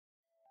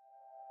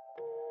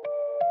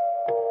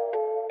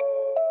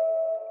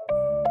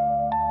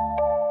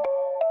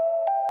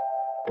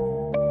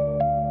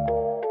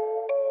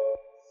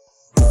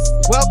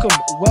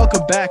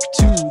welcome back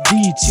to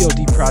the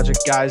T.O.D project,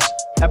 guys.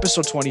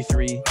 Episode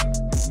 23.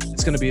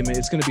 It's gonna be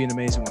an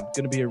amazing one.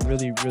 Gonna be a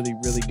really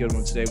good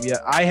one today. We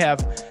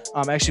have.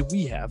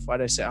 Why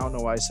did I say? I don't know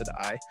why I said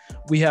I.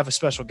 We have a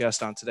special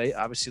guest on today,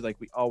 obviously, like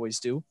we always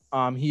do.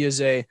 He is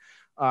a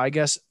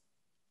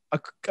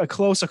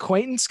close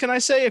acquaintance. Can I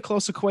say a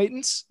close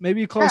acquaintance?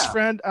 Maybe a close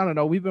friend. I don't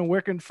know. We've been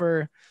working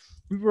for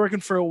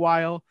a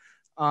while.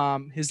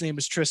 His name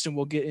is Tristin.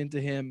 We'll get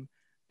into him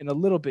in a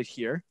little bit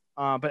here.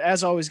 But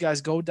as always,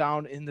 guys, go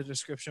down in the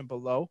description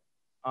below.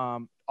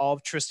 All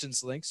of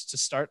Tristan's links to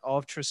start. All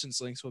of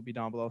Tristan's links will be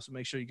down below. So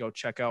make sure you go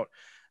check out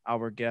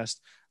our guest.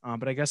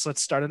 But I guess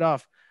let's start it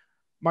off.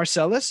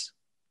 Marselis,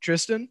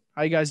 Tristin,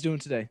 how you guys doing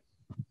today?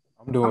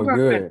 I'm doing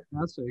good.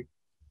 Fantastic.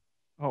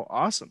 Oh,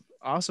 awesome.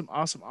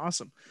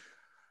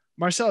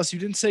 Marselis, you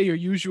didn't say your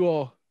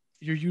usual.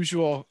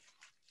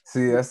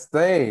 See, that's the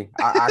thing.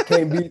 I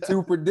can't be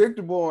too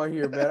predictable on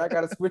here, man. I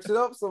got to switch it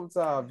up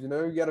sometimes. You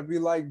know, you got to be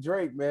like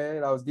Drake,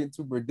 man. I was getting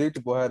too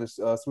predictable. I had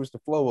to switch the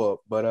flow up.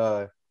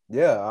 But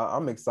yeah,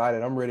 I'm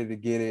excited. I'm ready to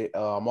get it.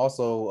 I'm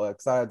also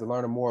excited to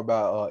learn more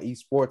about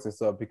esports and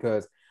stuff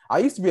because I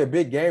used to be a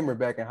big gamer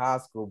back in high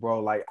school,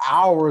 bro. Like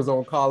hours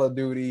on Call of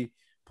Duty,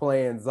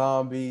 playing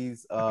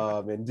zombies,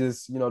 and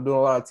just, you know, doing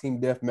a lot of team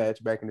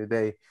deathmatch back in the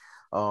day.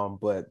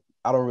 But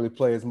I don't really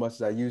play as much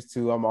as I used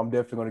to. I'm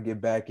definitely going to get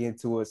back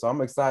into it. So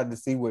I'm excited to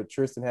see what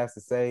Tristin has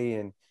to say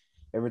and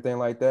everything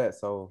like that.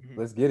 So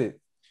let's get it.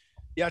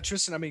 Yeah,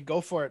 Tristin, I mean,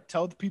 go for it.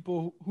 Tell the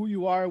people who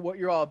you are, what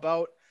you're all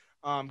about.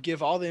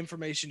 Give all the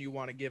information you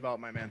want to give out,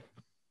 my man.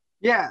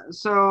 Yeah,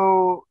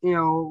 so, you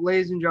know,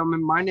 ladies and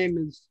gentlemen, my name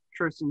is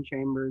Tristin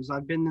Chambers.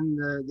 I've been in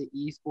the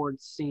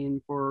esports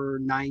scene for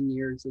 9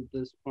 years at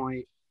this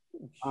point.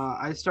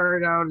 I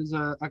started out as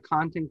a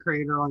content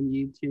creator on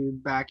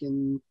YouTube back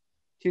in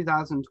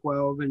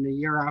 2012, and a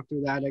year after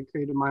that, I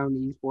created my own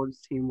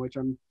esports team, which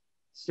I'm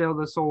still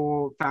the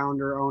sole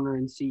founder, owner,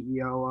 and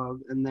CEO of.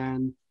 And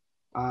then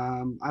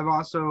I've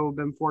also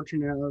been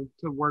fortunate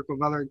to work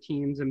with other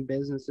teams and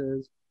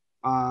businesses.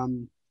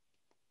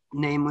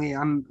 Namely,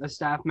 I'm a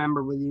staff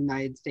member with the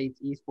United States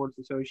Esports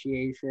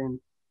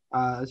Association,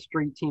 a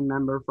street team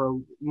member for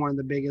one of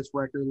the biggest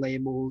record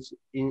labels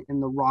in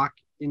the rock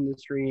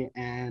industry,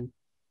 and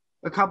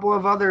a couple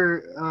of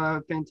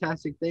other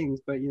fantastic things.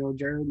 But, you know,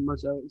 Jared,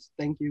 Marselis,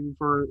 thank you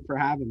for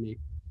having me.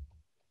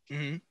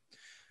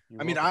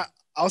 Mm-hmm. I mean,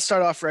 I'll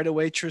start off right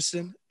away,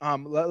 Tristin.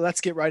 Let's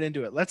get right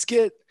into it.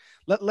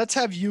 Let's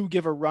have you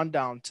give a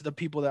rundown to the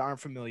people that aren't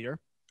familiar.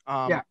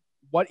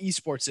 What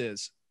esports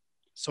is.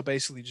 So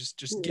basically,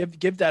 just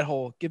give that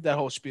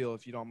whole spiel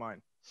if you don't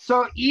mind.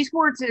 So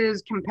esports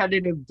is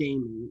competitive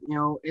gaming. You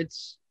know,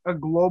 it's a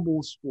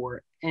global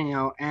sport. And, you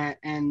know,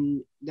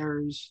 and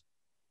there's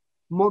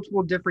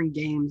multiple different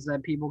games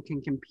that people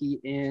can compete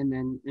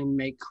in and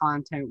make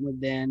content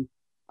within,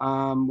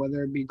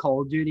 whether it be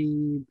Call of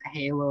Duty,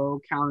 Halo,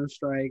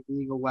 Counter-Strike,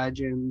 League of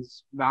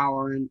Legends,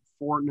 Valorant,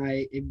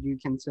 Fortnite, if you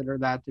consider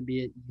that to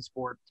be an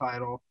esports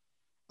title.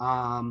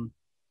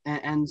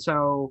 And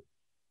so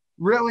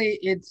really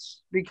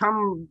it's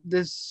become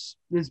this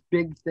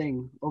big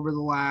thing over the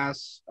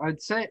last,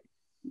 I'd say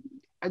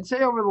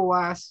over the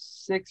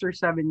last 6 or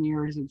 7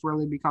 years, it's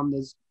really become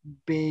this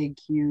big,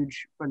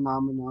 huge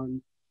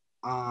phenomenon.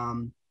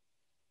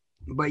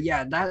 But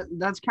yeah,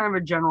 that's kind of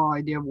a general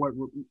idea of what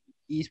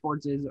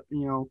esports is.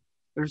 You know,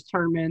 there's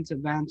tournaments,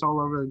 events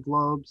all over the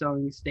globe,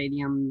 selling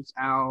stadiums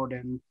out,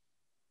 and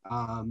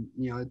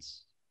you know,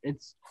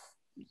 it's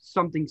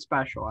something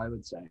special, I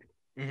would say.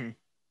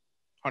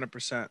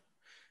 100%.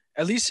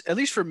 At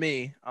least for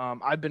me,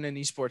 I've been in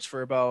esports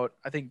for about,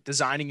 I think,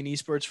 designing in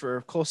esports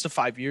for close to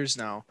 5 years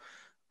now.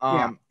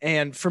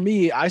 And for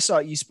me, I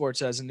saw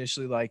esports as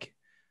initially like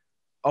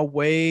a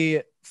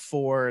way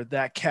for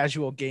that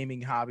casual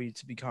gaming hobby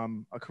to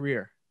become a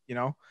career, you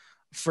know,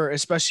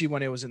 especially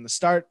when it was in the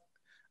start.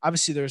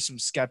 Obviously there's some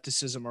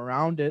skepticism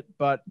around it,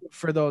 but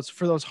for those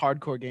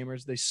hardcore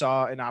gamers, they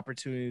saw an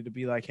opportunity to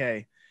be like,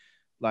 hey,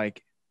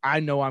 like,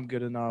 I know I'm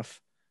good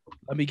enough.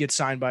 Let me get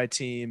signed by a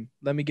team.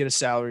 Let me get a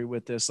salary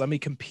with this. Let me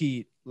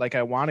compete like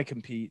I want to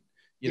compete,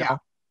 you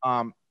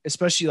know,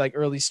 especially like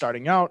early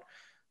starting out,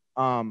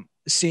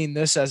 seeing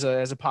this as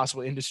a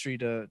possible industry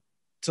to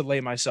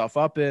lay myself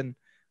up in.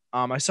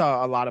 I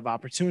saw a lot of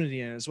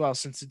opportunity in it as well,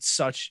 since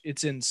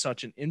it's in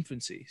such an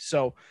infancy.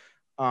 So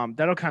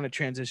that'll kind of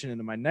transition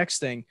into my next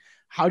thing.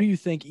 How do you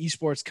think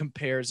esports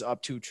compares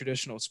up to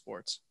traditional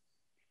sports?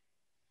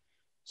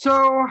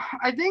 So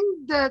I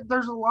think that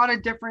there's a lot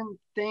of different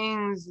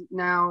things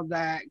now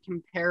that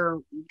compare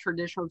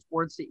traditional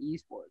sports to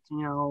esports.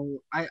 You know,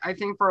 I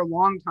think for a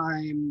long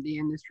time, the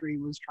industry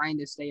was trying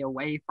to stay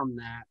away from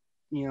that,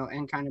 you know,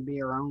 and kind of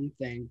be our own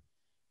thing.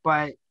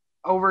 But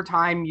over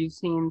time, you've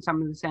seen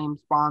some of the same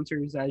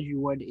sponsors as you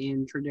would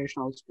in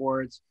traditional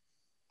sports.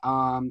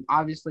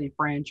 Obviously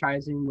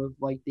franchising with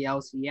like the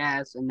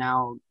LCS and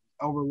now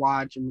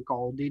Overwatch and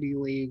Call of Duty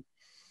League.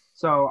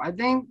 So I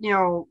think, you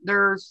know,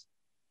 there's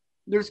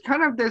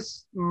kind of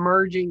this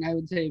merging, I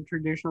would say, of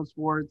traditional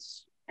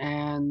sports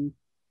and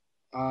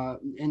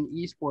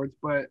esports.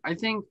 But I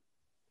think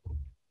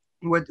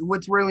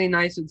what's really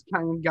nice, it's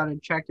kind of got a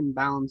check and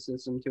balance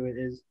system to it,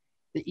 is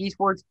the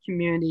esports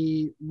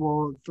community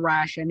will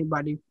thrash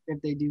anybody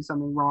if they do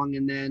something wrong,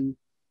 and then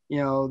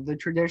the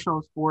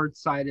traditional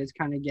sports side is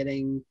kind of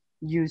getting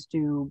used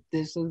to,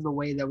 this is the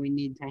way that we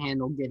need to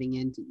handle getting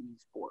into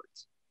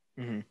esports.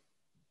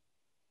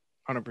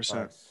 100%.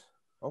 Nice.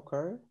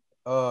 Okay.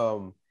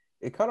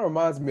 It kind of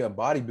reminds me of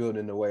bodybuilding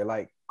in a way.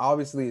 Like,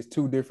 obviously it's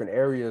two different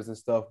areas and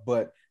stuff,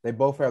 but they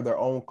both have their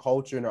own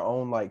culture and their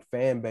own like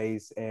fan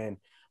base. And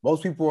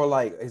most people are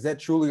like, is that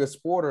truly a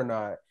sport or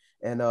not?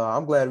 And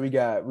I'm glad we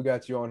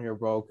got you on here,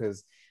 bro,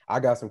 because I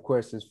got some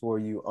questions for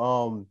you.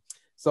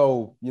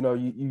 So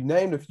you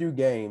named a few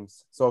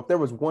games. So if there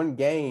was one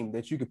game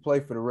that you could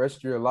play for the rest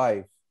of your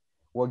life,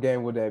 what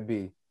game would that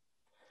be?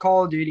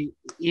 Call of Duty,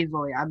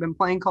 easily. I've been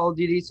playing Call of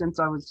Duty since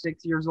I was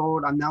 6 years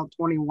old. I'm now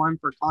 21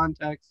 for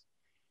context.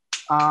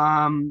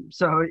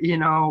 So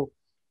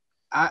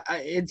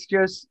it's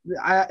just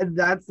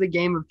that's the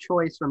game of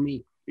choice for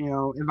me.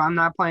 If I'm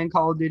not playing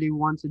Call of Duty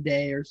once a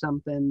day or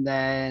something,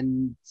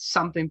 then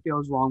something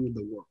feels wrong with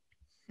the world.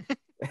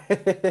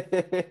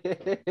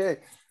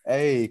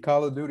 Hey,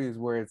 Call of Duty is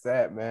where it's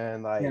at,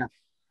 man. Like,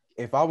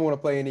 if I want to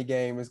play any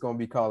game, it's going to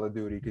be Call of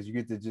Duty, because you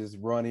get to just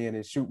run in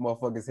and shoot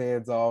motherfuckers'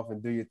 heads off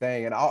and do your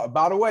thing. And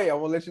by the way, I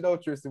want to let you know,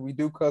 Tristan, we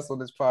do cuss on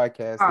this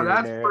podcast. Oh,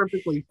 that's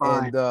perfectly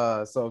fine.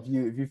 And so if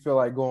you feel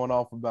like going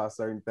off about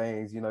certain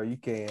things, you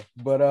can.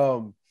 But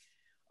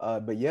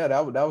yeah,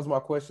 that was my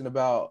question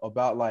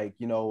about like,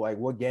 like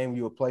what game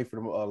you would play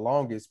for the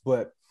longest.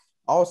 But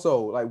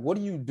also, like, what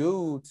do you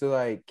do to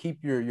like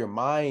keep your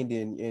mind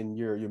and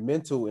your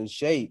mental in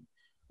shape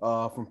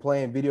from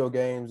playing video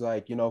games,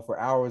 like, for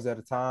hours at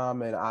a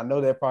time? And I know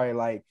that probably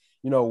like,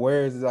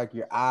 wears like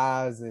your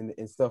eyes and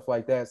stuff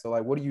like that. So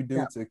like, what do you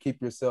do to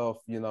keep yourself,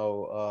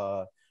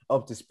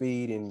 up to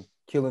speed and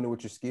killing it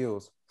with your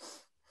skills?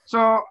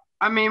 So,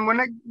 I mean, when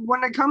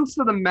it comes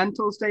to the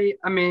mental state,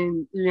 I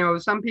mean,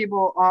 some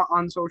people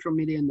on social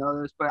media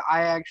know this, but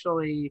I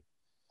actually,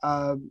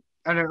 at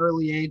an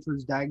early age,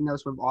 was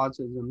diagnosed with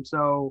autism.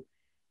 So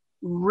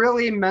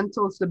really,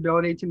 mental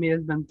stability to me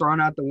has been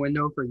thrown out the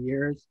window for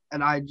years,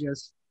 and I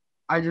just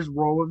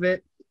roll with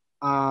it.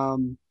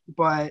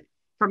 But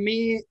for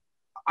me,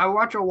 I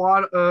watch a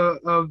lot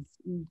of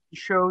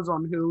shows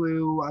on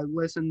Hulu. I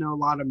listen to a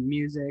lot of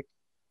music.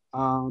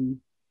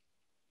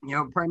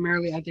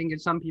 Primarily, I think,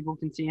 as some people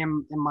can see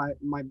in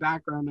my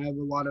background, I have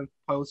a lot of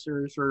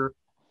posters for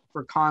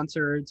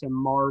concerts and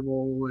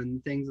Marvel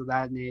and things of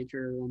that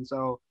nature. And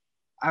so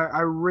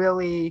I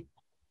really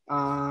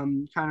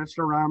kind of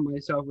surround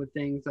myself with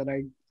things that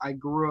I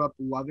grew up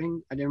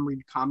loving. I didn't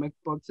read comic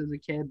books as a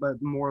kid,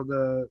 but more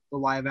the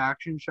live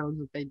action shows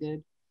that they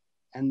did.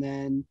 And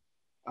then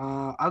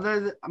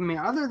other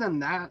than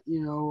that,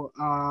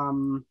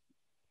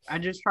 I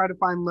just try to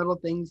find little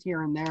things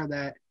here and there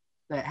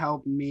that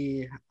help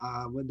me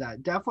with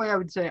that. Definitely, I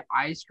would say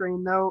eye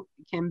strain, though,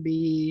 can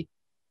be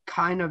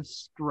kind of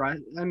stress.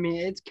 I mean,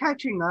 it's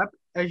catching up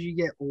as you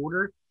get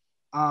older,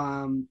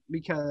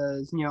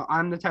 because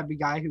I'm the type of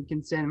guy who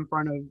can sit in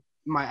front of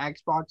my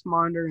Xbox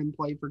monitor and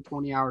play for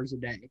 20 hours a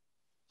day,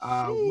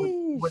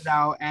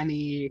 without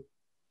any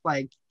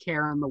like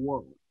care in the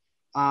world.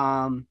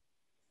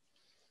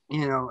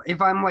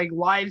 If I'm like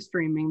live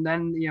streaming,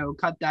 then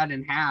cut that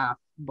in half.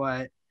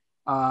 But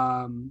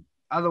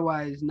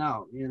otherwise,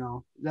 no.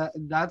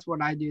 That's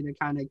what I do to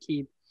kind of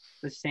keep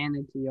the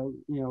sanity,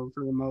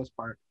 for the most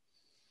part.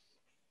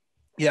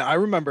 Yeah, I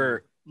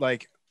remember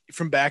like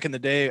from back in the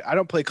day, I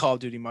don't play Call of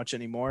Duty much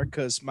anymore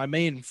because my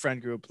main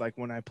friend group, like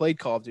when I played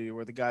Call of Duty,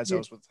 were the guys I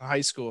was with in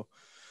high school.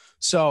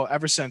 So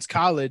ever since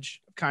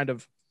college, kind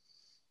of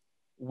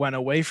went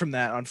away from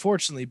that,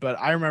 unfortunately. But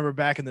I remember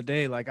back in the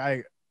day, like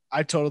I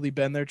totally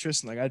been there,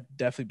 Tristan. Like I've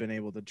definitely been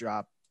able to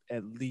drop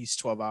at least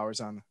 12 hours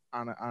on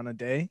a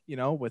day,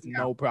 with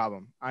no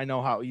problem. I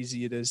know how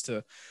easy it is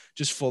to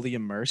just fully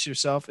immerse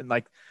yourself. And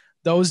like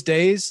those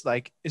days,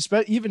 like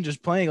even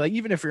just playing, like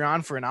even if you're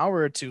on for an hour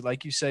or two,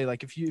 like you say,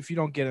 like if you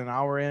don't get an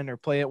hour in or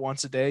play it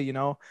once a day,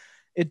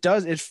 it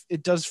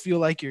does feel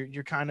like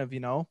you're kind of,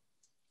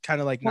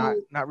 like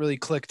not really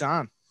clicked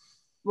on.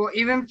 Well,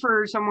 even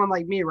for someone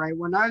like me, right?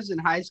 When I was in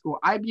high school,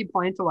 I'd be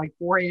playing till like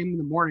 4 a.m. in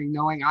the morning,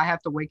 knowing I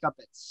have to wake up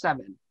at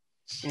 7.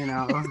 So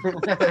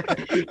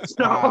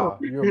wow,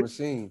 you're a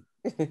machine.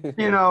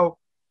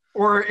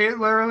 Or it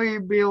literally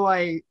be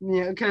like,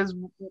 because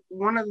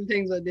one of the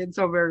things I did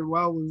so very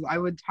well was I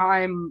would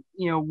time,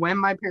 when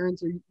my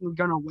parents are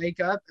gonna wake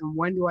up and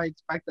when do I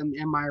expect them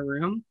in my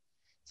room.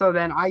 So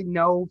then I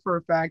know for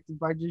a fact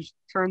if I just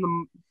turn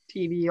the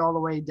TV all the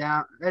way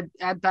down.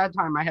 At that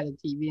time, I had a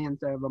TV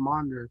instead of a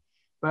monitor,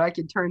 but I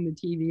could turn the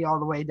TV all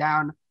the way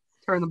down,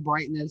 turn the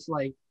brightness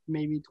like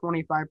maybe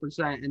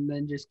 25%, and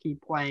then just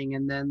keep playing.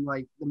 And then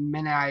like the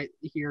minute I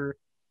hear,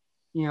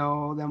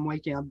 them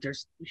waking up,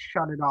 just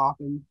shut it off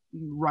and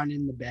run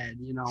in the bed,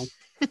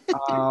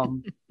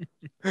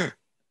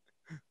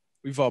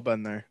 We've all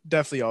been there.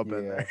 Definitely all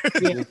been there.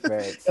 Yeah.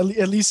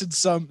 At least in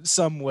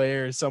some way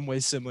or some way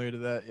similar to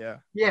that. Yeah.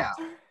 Yeah.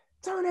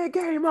 turn that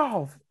game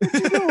off. What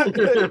you doing?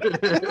 You're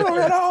doing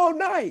that all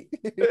night.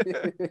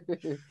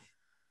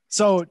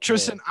 So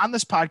Tristin, on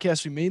this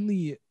podcast, we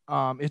mainly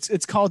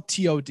it's called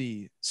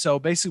T.O.D. So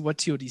basically what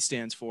T.O.D.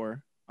 stands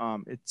for,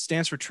 it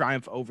stands for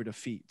triumph over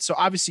defeat. So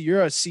obviously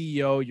you're a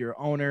CEO, you're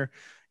owner,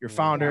 you're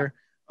founder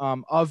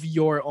of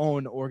your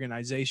own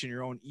organization,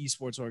 your own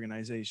esports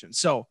organization.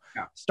 So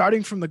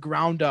starting from the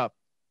ground up,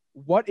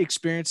 what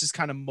experiences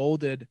kind of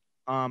molded,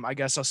 I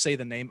guess I'll say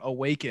the name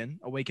Awaken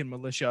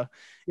Militia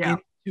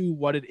into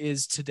what it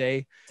is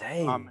today.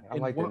 Dang, I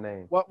like the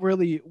name. What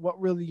really,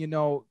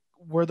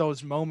 were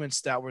those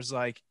moments that was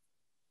like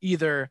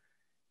either,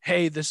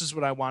 hey, this is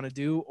what I want to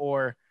do,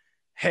 or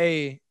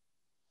hey,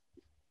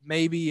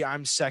 maybe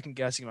I'm second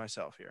guessing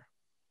myself here?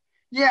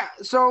 Yeah.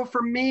 So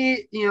for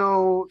me,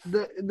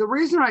 the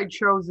reason I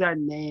chose that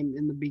name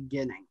in the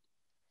beginning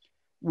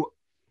was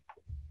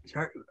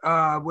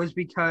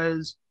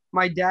because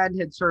my dad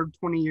had served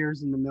 20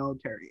 years in the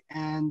military.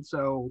 And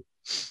so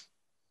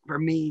for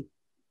me,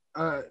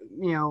 I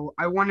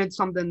wanted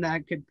something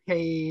that could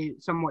pay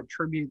somewhat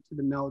tribute to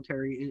the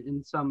military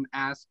in some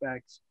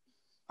aspects.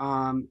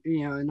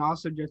 And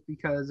also just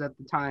because at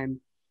the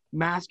time,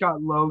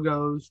 mascot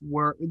logos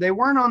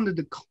weren't on the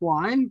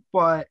decline,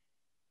 but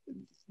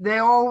they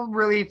all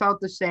really felt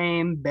the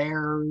same: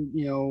 bear,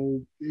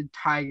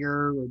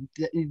 tiger,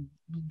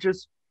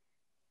 just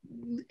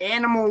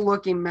animal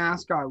looking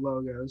mascot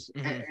logos.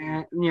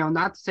 And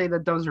not to say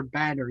that those are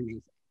bad or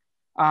anything.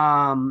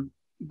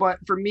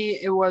 But for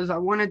me, I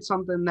wanted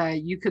something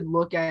that you could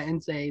look at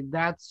and say,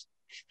 that's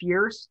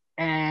fierce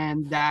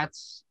and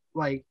that's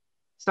like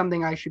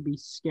something I should be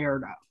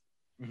scared of.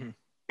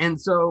 And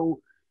so,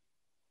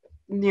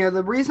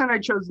 the reason I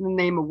chose the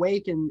name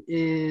Awaken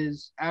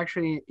is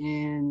actually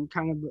in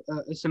kind of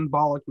a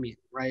symbolic meaning,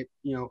 right?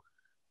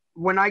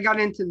 When I got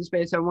into the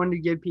space, I wanted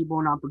to give people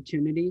an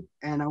opportunity,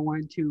 and I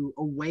wanted to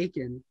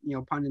awaken,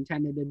 pun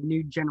intended, a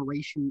new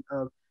generation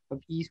of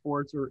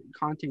esports or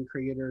content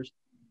creators.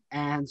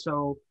 And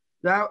so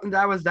that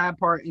was that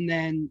part. And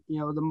then,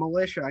 the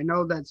militia, I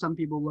know that some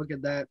people look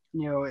at that,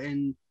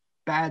 in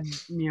bad,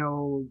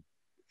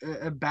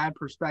 a bad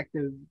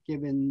perspective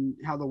given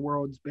how the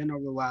world's been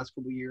over the last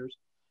couple of years.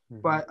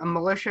 But a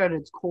militia at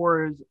its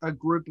core is a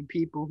group of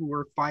people who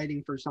are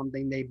fighting for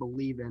something they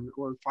believe in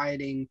or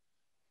fighting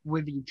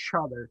with each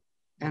other.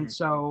 And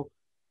so,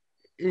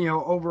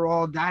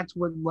 overall, that's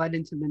what led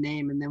into the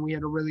name. And then we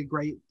had a really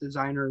great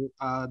designer,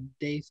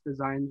 Dace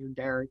designer,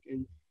 Derek,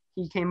 and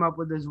he came up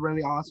with this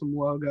really awesome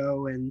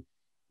logo. And,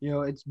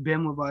 it's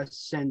been with us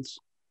since,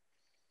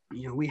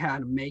 we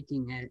had him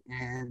making it,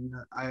 and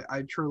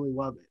I truly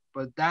love it.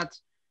 But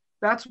that's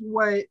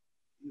what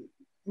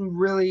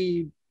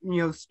really,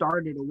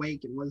 started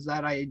Awaken, was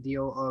that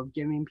ideal of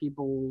giving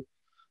people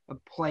a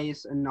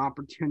place, an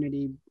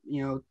opportunity,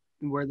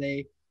 where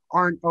they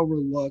aren't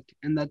overlooked,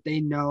 and that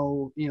they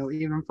know,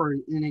 even for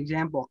an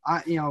example,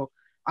 I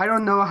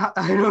don't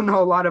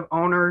know a lot of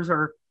owners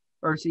or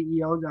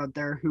CEOs out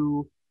there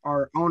who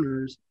are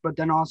owners, but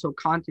then also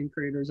content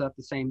creators at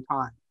the same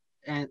time,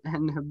 and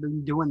have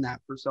been doing that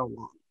for so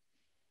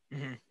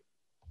long.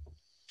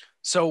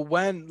 So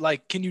when,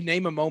 can you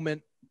name a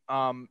moment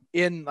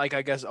in, I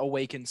guess,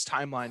 Awaken's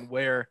timeline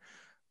where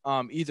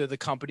either the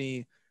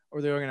company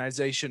or the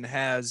organization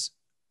has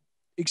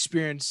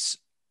experienced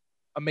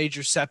a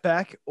major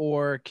setback,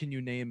 or can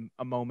you name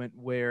a moment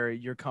where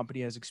your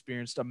company has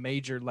experienced a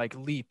major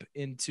leap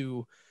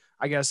into,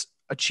 I guess,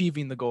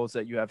 achieving the goals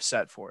that you have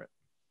set for it?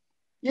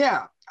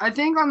 Yeah, I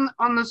think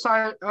on the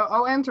side,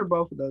 I'll answer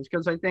both of those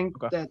because I think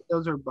that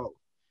those are both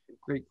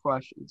great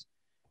questions.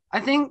 I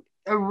think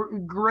a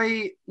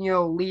great,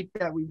 leap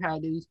that we've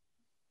had is,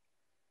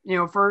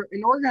 for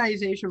an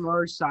organization of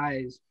our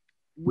size,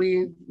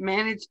 we've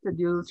managed to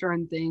do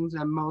certain things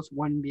that most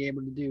wouldn't be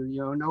able to do.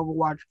 In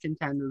Overwatch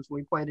contenders,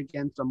 we played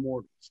against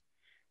Immortals.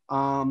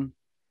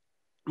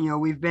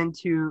 We've been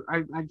to,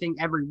 I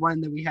think, every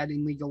run that we had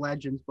in League of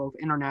Legends, both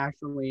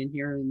internationally and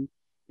here in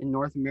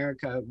North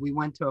America, we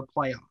went to a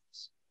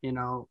playoffs.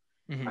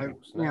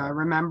 I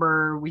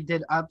remember we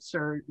did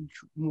upsurge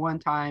one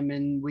time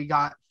and we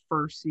got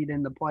first seed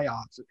in the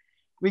playoffs.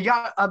 We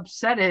got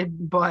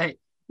upsetted, but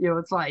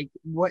it's like,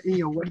 what do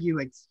you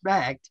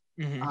expect?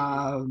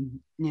 I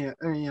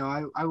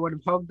would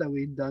have hoped that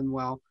we'd done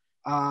well.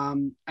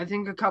 I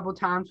think a couple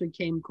times we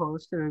came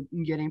close to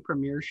getting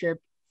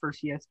premiership for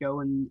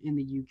CSGO in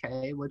the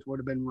UK, which would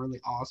have been really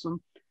awesome.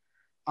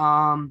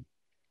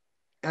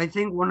 I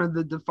think one of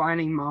the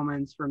defining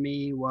moments for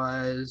me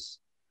was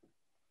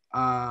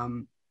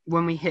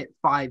when we hit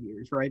 5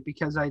 years, right?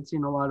 Because I'd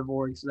seen a lot of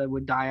orgs that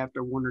would die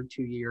after 1 or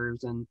 2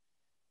 years, and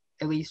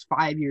at least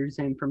 5 years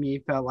in for me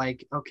felt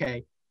like,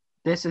 okay,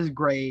 this is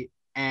great.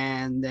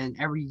 And then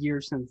every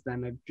year since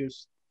then, I've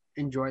just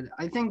enjoyed it.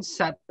 I think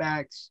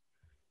setbacks,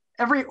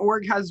 every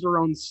org has their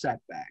own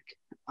setback.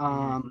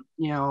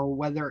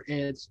 Whether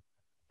it's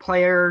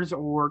players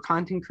or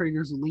content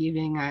creators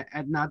leaving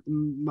at not the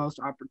most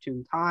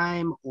opportune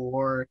time,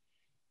 or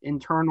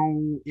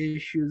internal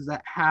issues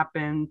that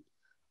happen.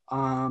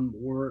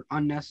 or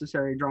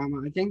unnecessary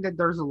drama. I think that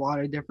there's a lot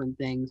of different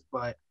things,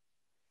 but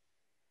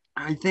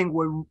I think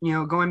what,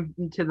 going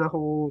into the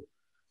whole,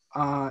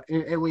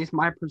 at least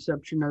my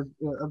perception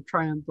of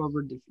triumph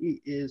over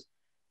defeat is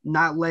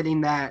not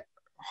letting that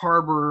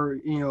harbor,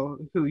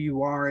 who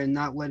you are, and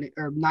not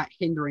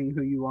hindering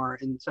who you are,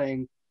 and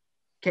saying,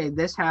 okay,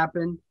 this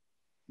happened.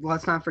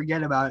 Let's not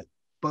forget about it,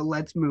 but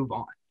let's move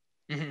on.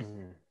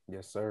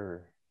 Yes,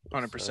 sir.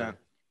 100%.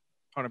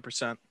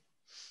 100%.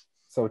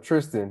 So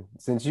Tristin,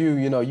 since you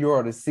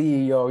are the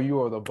CEO,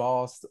 you are the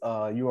boss,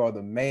 you are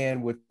the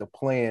man with the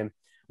plan.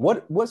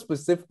 What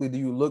specifically do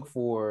you look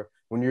for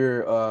when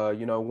you're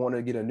want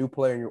to get a new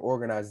player in your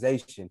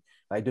organization?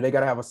 Like, do they got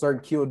to have a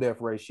certain kill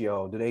death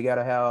ratio? Do they got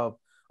to have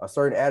a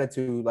certain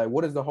attitude? Like,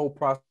 what is the whole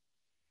process?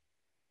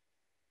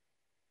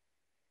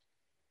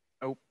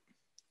 Oh,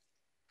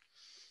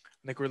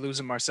 I think we're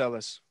losing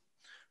Marselis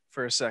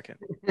for a second.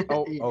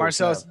 Oh,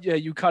 Marcellus, yeah,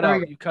 you cut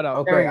out. You cut out.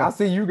 Okay, I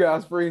see you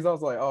guys freeze. I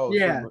was like, oh,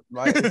 yeah. So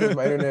my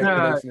internet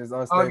connection is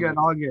unstable.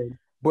 All good.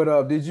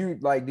 But did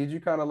you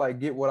kind of like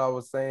get what I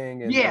was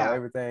saying and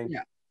everything?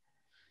 Yeah.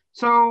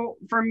 So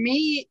for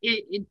me,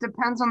 it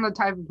depends on the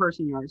type of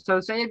person you are. So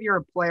say if you're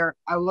a player,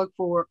 I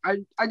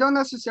don't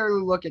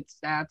necessarily look at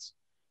stats,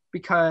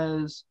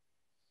 because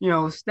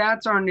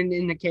stats aren't an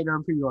indicator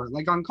of who you are.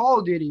 Like on Call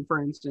of Duty, for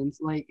instance,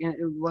 like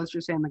let's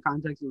just say in the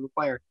context of the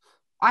player,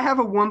 I have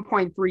a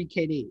 1.3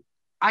 KD.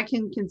 I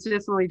can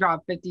consistently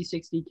drop 50,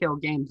 60 kill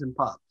games in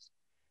pubs,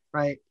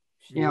 right?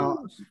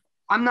 Jeez.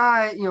 I'm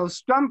not,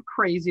 stump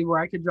crazy where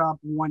I could drop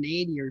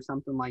 180 or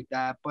something like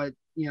that. But,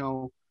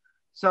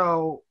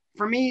 so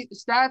for me,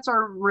 stats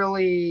are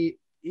really,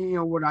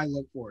 what I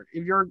look for.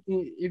 If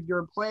you're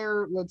a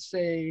player, let's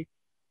say,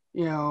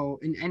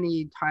 in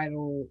any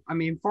title, I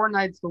mean,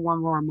 Fortnite's the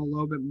one where I'm a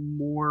little bit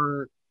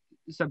more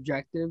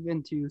subjective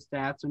into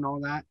stats and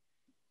all that.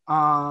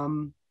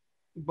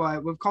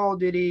 But with Call of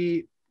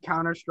Duty,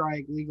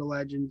 Counter-Strike, League of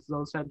Legends,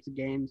 those types of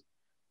games,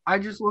 I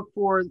just look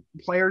for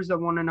players that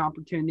want an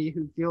opportunity,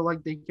 who feel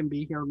like they can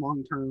be here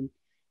long-term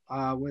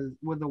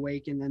with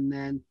Awaken, and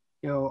then,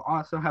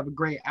 also have a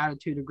great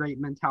attitude, a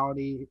great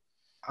mentality,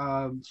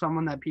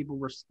 someone that people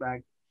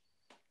respect.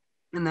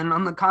 And then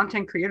on the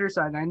content creator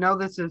side, I know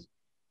this is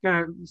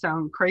going to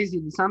sound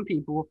crazy to some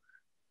people,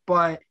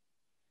 but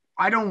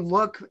I don't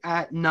look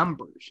at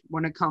numbers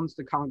when it comes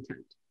to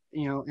content,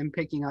 and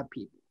picking up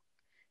people.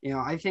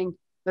 I think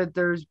that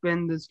there's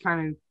been this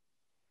kind of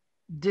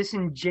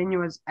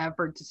disingenuous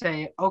effort to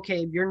say,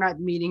 okay, if you're not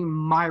meeting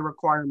my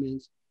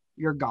requirements,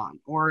 you're gone.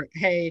 Or,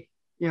 hey,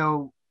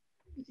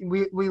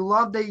 we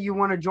love that you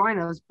want to join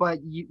us, but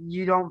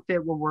you don't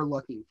fit what we're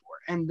looking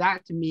for. And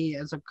that, to me,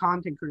 as a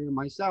content creator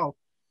myself,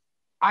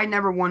 I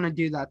never want to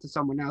do that to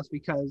someone else,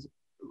 because,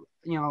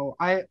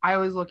 I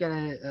always look at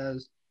it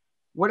as,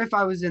 what if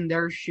I was in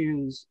their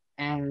shoes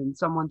and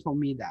someone told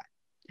me that?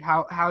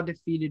 How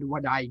defeated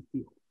would I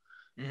feel?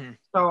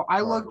 So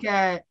I look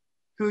at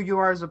who you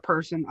are as a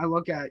person. I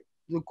look at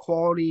the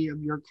quality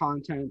of your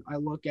content. I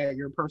look at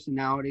your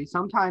personality.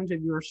 Sometimes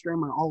if you're a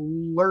streamer, I'll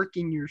lurk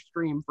in your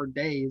stream for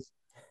days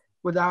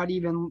without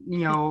even,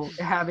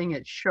 having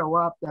it show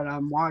up that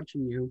I'm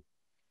watching you.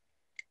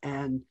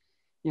 And,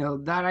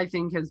 that I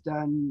think has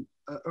done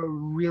a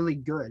really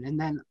good. And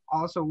then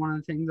also one of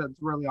the things that's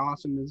really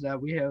awesome is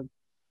that we have a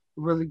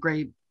really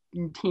great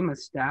team of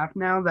staff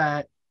now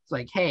that, it's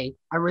like, hey,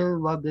 I really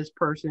love this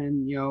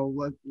person.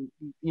 What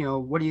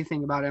do you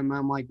think about him?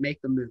 I'm like,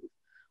 make the move.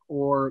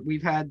 Or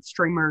we've had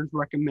streamers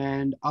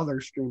recommend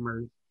other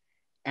streamers,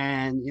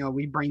 and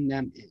we bring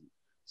them in.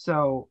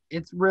 So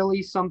it's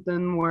really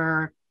something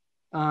where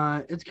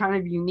it's kind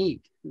of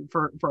unique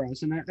for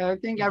us. And I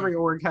think every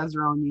org has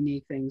their own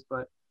unique things.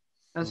 But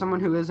as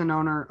someone who is an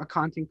owner, a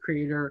content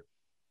creator,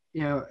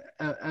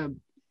 a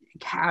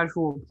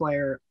casual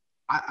player,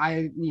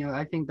 I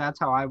think that's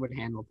how I would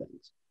handle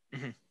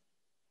things.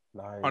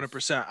 Nice.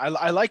 100%.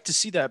 I like to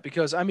see that,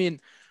 because I mean,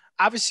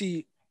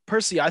 obviously,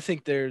 personally, I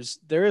think there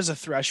is a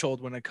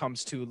threshold when it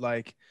comes to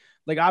like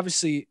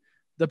obviously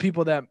the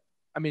people that,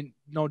 I mean,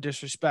 no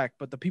disrespect,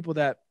 but the people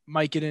that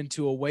might get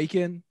into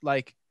Awaken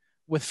like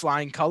with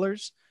flying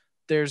colors,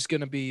 there's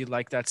gonna be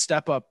like that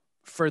step up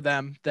for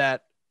them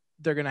that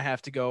they're gonna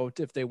have to go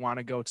if they want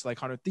to go to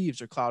like 100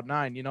 Thieves or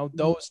Cloud9,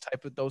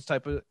 those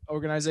type of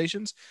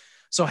organizations.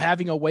 So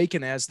having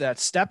Awaken as that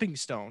stepping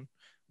stone,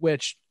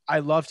 which I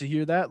love to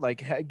hear that,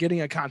 like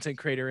getting a content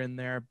creator in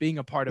there, being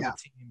a part of a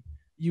team,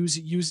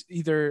 use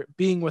either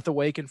being with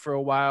Awaken for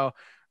a while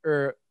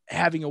or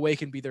having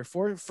Awaken be their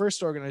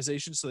first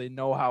organization, so they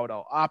know how it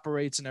all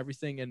operates and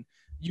everything. And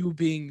you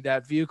being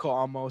that vehicle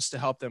almost to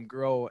help them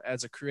grow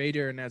as a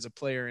creator and as a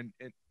player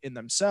in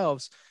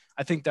themselves.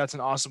 I think that's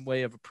an awesome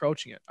way of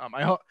approaching it.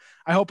 I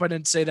hope I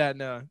didn't say that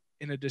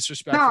in a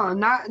disrespectful.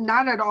 No,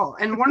 not at all.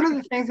 And one of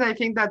the things that I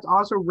think that's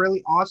also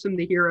really awesome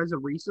to hear as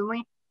of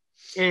recently,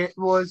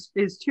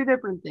 is two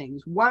different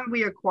things. One,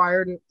 we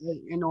acquired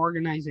an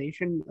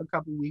organization a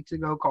couple weeks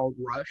ago called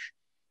Rush,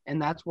 and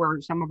that's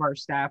where some of our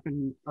staff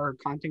and our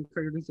content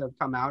creators have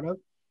come out of.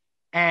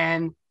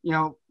 And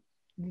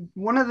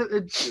one of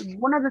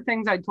the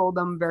things I told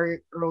them very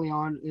early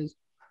on is,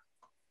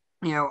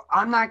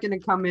 I'm not going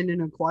to come in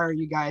and acquire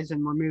you guys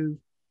and remove,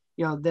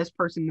 this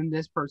person and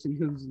this person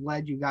who's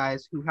led you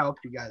guys, who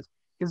helped you guys,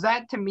 because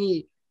that to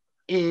me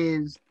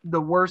is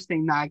the worst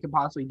thing that I could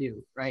possibly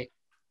do, right?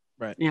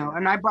 Right.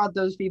 And I brought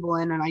those people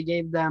in and I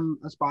gave them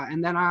a spot,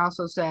 and then I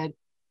also said,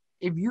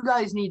 if you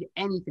guys need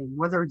anything,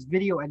 whether it's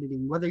video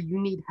editing, whether you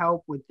need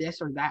help with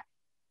this or that,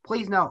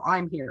 please know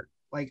I'm here.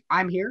 Like,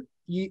 I'm here.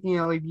 If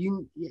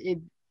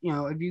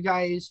you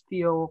guys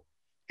feel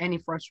any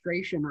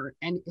frustration or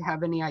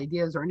have any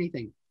ideas or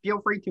anything,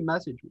 feel free to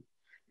message me.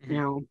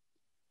 Mm-hmm.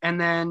 And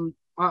then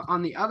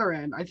on the other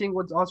end, I think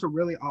what's also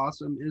really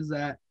awesome is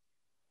that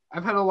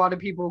I've had a lot of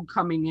people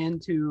coming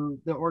into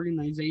the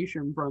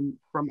organization from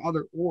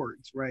other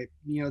orgs, right?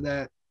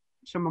 That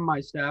some of my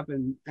staff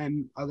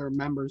and other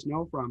members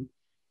know from.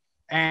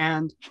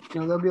 And,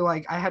 they'll be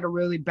like, I had a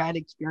really bad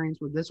experience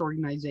with this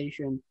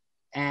organization.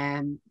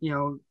 And,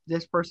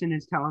 this person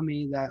is telling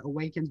me that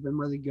Awaken's been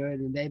really good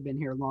and they've been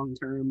here long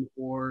term.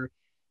 Or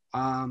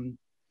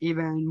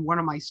even one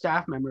of my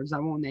staff members, I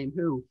won't name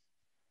who,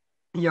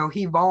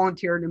 he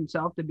volunteered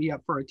himself to be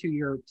up for a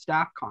 2-year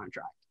staff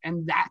contract.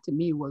 And that to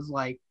me was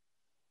like,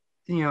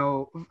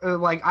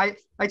 like I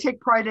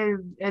take pride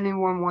in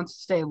anyone wants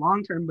to stay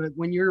long term, but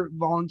when you're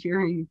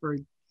volunteering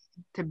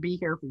to be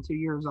here for 2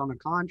 years on a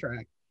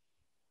contract,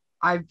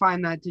 I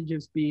find that to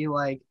just be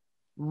like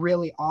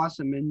really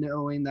awesome, and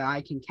knowing that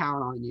I can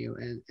count on you.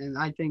 And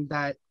I think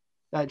that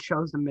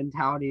shows the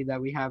mentality that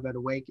we have at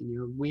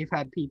Awaken. We've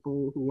had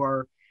people who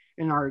are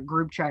in our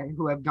group chat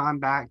who have gone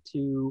back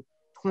to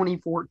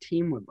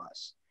 2014 with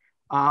us.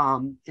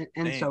 So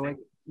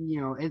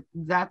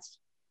that's.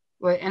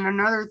 And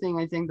another thing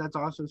I think that's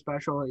also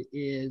special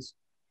is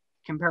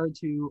compared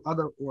to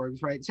other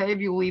orgs, right? Say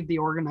if you leave the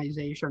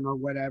organization or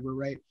whatever,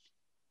 right?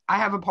 I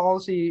have a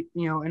policy,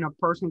 and a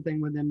personal thing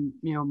within,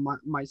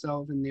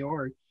 myself and the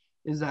org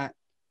is that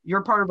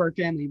you're part of our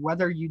family,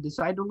 whether you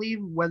decide to leave,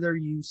 whether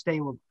you stay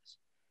with us.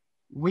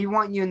 We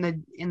want you in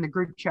the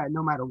group chat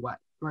no matter what,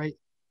 right?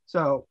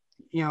 So,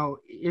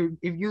 if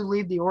you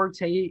leave the org,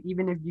 say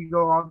even if you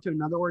go off to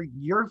another org,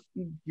 you're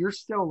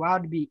still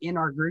allowed to be in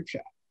our group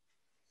chat.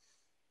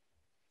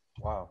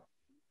 Wow.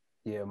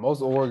 Yeah,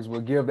 most orgs will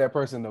give that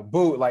person a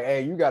boot, like,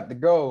 hey, you got to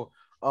go.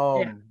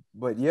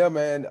 But yeah,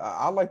 man,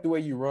 I like the way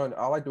you run.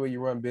 I like the way you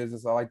run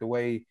business. I like the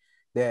way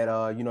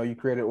that you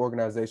create an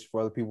organization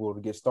for other people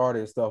to get started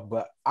and stuff.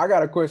 But I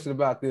got a question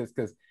about this,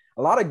 because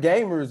a lot of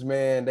gamers,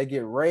 man, they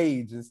get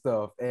rage and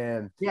stuff.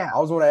 And I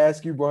was going to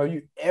ask you, bro, have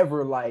you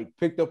ever like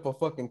picked up a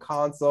fucking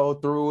console,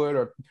 threw it,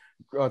 or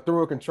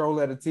threw a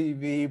controller at a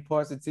TV,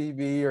 punched a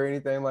TV, or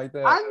anything like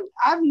that?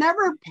 I've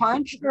never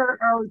punched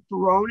or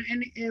thrown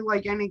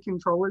any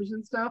controllers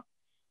and stuff.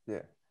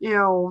 Yeah.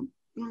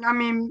 I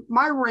mean,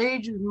 my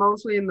rage is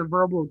mostly in the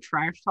verbal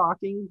trash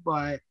talking,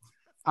 but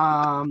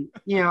I'm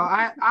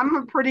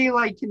a pretty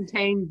like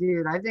contained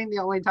dude. I think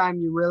the only time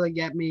you really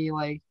get me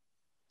like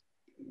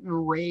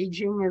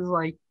raging is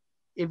like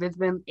if it's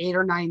been 8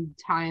 or 9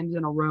 times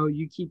in a row,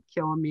 you keep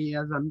killing me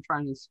as I'm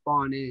trying to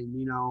spawn in,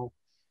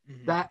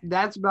 Mm-hmm.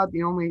 That's about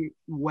the only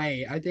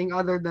way. I think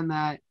other than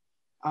that,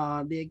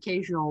 the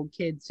occasional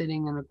kid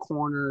sitting in a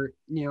corner,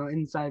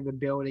 inside the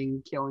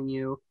building killing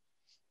you,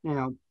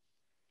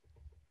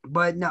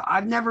 but no,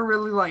 I've never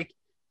really like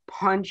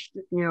punched,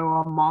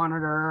 a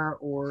monitor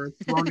or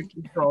thrown a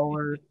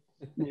controller,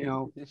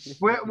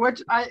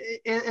 which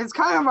it's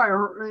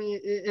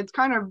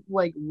kind of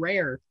like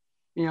rare,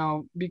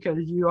 because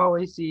you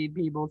always see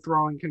people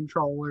throwing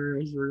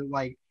controllers or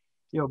like,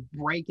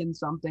 breaking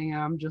something.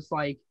 And I'm just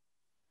like,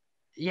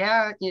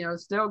 yeah,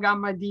 still got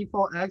my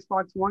default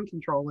Xbox One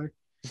controller.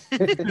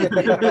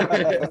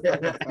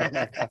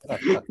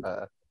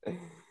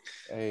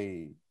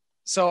 Hey.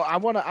 So I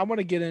want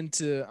to get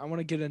into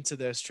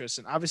this,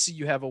 Tristin. Obviously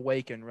you have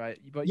Awaken, right?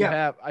 But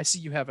I see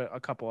you have a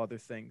couple other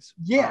things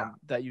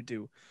that you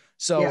do.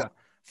 So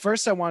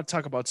first I want to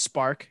talk about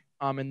Spark,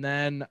 and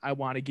then I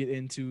want to get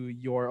into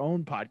your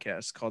own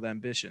podcast called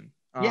Ambition.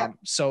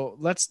 So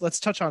let's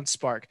touch on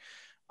Spark.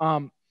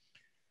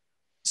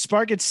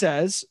 Spark, it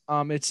says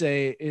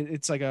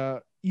it's like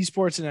a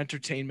esports and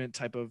entertainment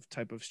type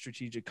of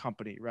strategic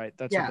company, right?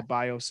 That's what the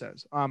bio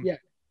says.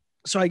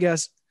 So I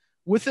guess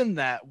within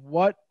that,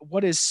 what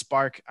is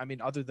Spark? I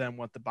mean, other than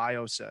what the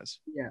bio says.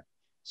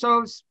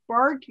 So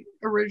Spark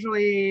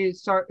originally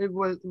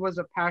was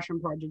a passion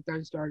project that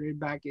I started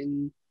back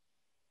in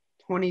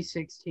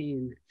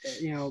 2016,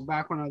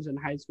 back when I was in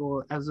high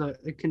school as a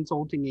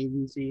consulting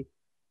agency,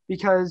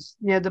 because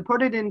to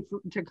put it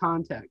into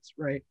context,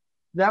 right?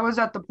 That was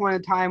at the point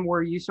of time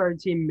where you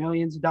started seeing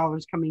millions of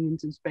dollars coming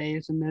into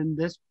space, and then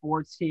this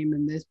sports team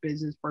and this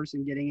business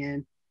person getting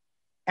in.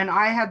 And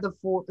I had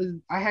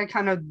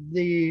kind of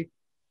the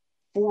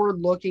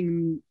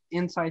forward-looking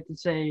insight to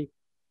say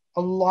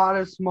a lot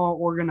of small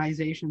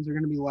organizations are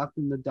going to be left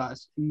in the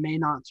dust and may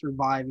not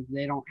survive if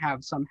they don't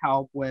have some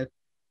help with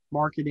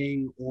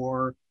marketing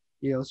or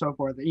so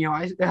forth.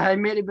 I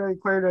made it very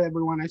clear to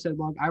everyone. I said,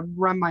 look, I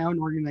run my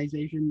own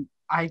organization.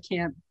 I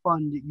can't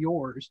fund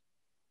yours.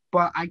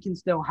 but I can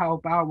still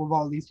help out with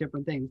all these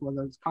different things,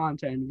 whether it's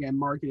content, again,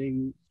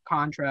 marketing,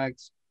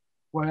 contracts,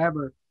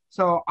 whatever.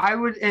 So I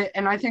would,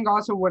 and I think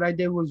also what I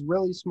did was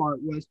really smart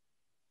was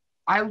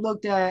I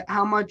looked at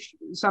how much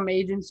some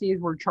agencies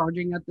were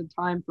charging at the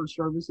time for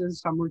services.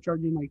 Some were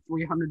charging like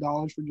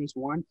 $300 for just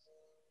one.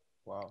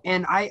 Wow.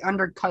 And I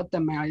undercut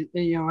them.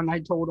 And I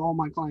told all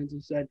my clients, I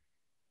said,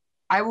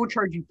 I will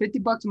charge you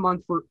 $50 a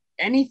month for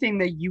anything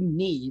that you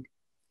need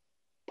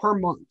per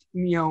month.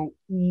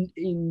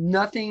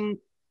 Nothing,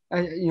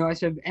 I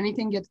said, if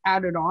anything gets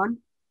added on,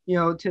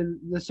 to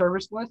the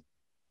service list,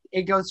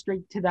 it goes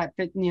straight to that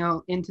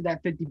into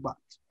that $50.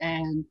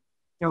 And,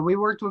 we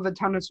worked with a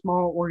ton of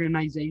small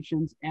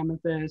organizations,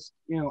 Amethyst,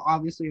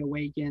 obviously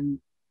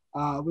Awaken.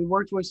 We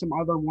worked with some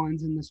other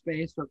ones in the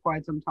space for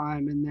quite some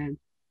time. And then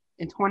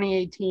in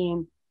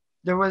 2018,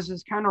 there was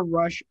this kind of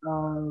rush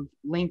of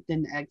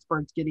LinkedIn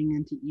experts getting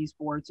into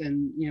esports.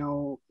 And,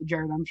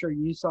 Jared, I'm sure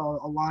you saw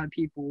a lot of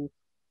people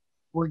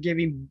were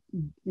giving,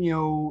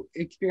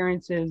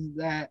 experiences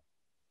that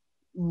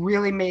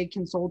really made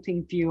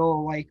consulting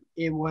feel like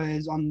it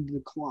was on the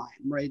decline,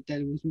 right? That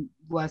it was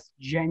less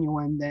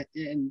genuine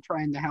in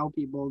trying to help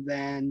people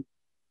than,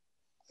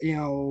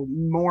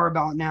 more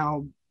about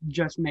now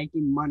just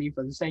making money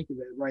for the sake of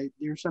it, right?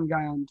 There's some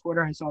guy on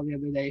Twitter I saw the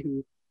other day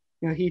who,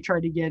 he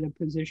tried to get a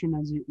position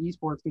as an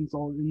esports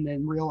consultant and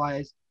then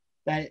realized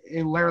that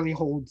it literally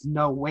holds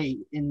no weight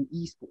in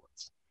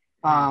esports.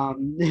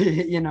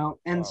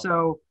 And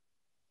so,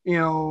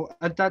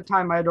 at that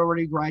time I had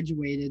already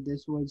graduated.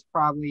 This was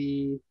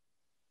probably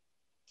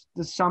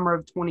the summer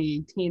of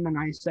 2018. And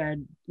I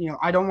said,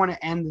 I don't want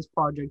to end this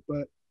project,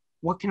 but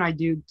what can I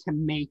do to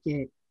make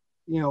it,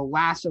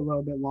 last a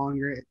little bit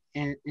longer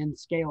and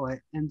scale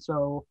it? And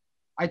so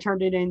I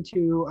turned it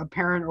into a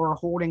parent or a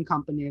holding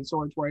company of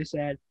sorts, where I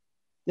said,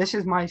 this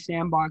is my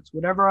sandbox.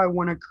 Whatever I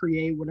want to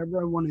create,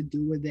 whatever I want to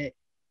do with it,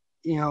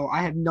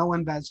 I have no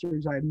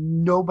investors. I have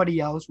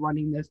nobody else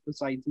running this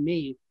besides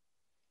me.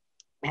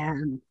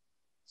 And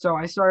so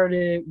I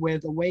started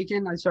with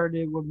Awaken. I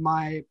started with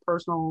my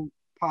personal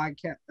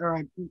podcast,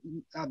 or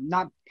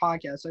not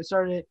podcast. I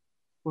started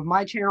with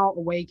my channel,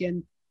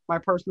 Awaken, my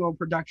personal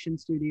production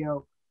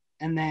studio.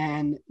 And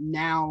then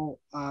now,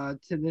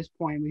 to this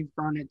point, we've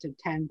grown it to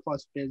 10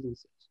 plus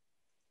businesses.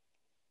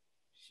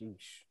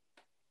 Sheesh.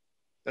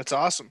 That's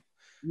awesome.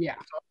 Yeah.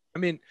 I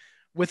mean,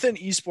 within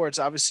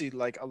esports, obviously,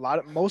 like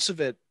most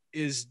of it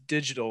is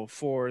digital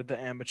for the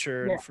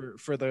amateur and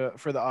for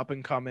the up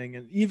and coming,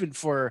 and even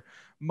for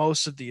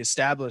most of the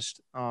established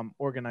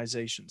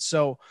organizations.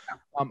 So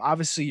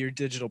obviously your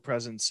digital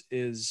presence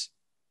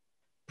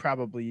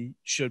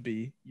should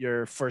be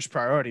your first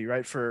priority,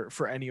 right?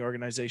 For any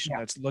organization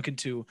that's looking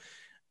to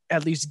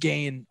at least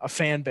gain a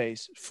fan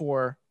base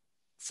for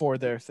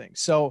their thing.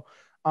 So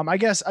I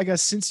guess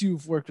since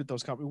you've worked with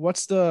those companies,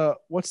 what's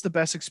the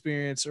best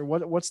experience, or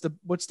what's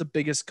the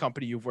biggest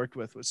company you've worked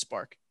with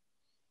Spark?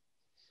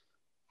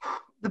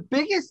 The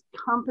biggest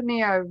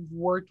company I've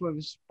worked with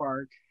is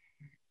Spark.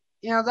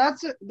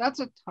 That's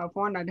a tough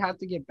one. I'd have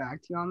to get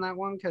back to you on that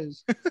one,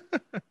 because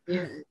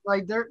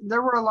like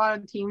there were a lot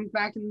of teams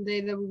back in the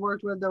day that we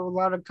worked with. There were a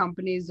lot of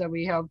companies that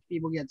we helped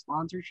people get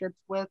sponsorships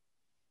with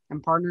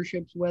and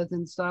partnerships with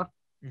and stuff.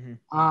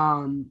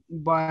 Mm-hmm.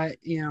 But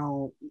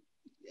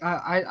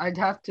I'd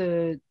have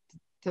to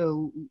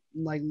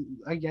like,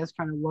 I guess,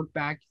 kind of look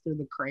back through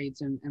the crates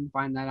and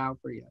find that out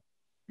for you.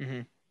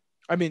 Mm-hmm.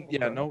 I mean,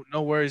 yeah,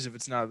 no worries if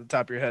it's not at the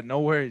top of your head. No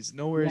worries at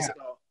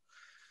all.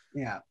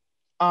 Yeah.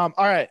 All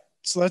right.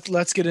 So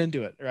let's get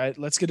into it. Right.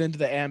 Let's get into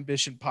the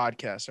Ambition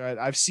podcast. All right.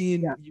 I've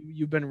seen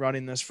you've been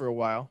running this for a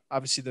while.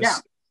 Obviously,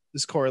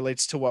 this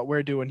correlates to what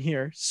we're doing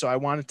here. So I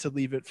wanted to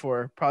leave it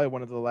for probably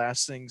one of the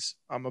last things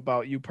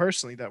about you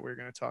personally that we're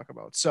going to talk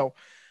about. So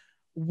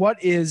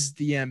what is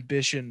the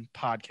Ambition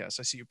podcast?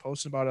 I see you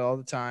posting about it all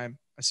the time.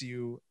 I see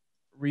you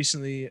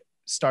recently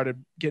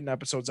started getting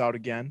episodes out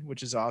again,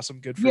 which is awesome.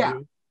 Good for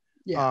you.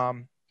 Yeah.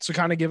 So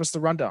kind of give us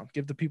the rundown.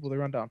 Give the people the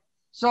rundown.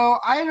 So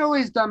I had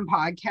always done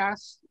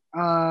podcasts,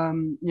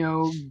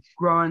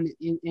 growing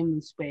in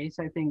the space.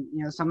 I think,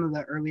 some of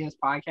the earliest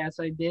podcasts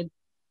I did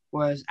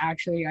was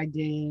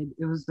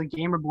it was the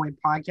Gamer Boy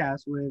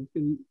podcast with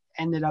who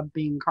ended up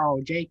being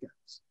Carl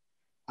Jacobs,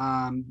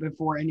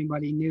 before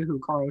anybody knew who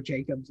Carl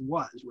Jacobs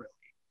was,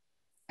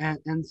 really.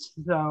 And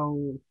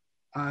so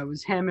it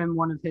was him and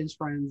one of his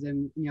friends,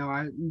 and,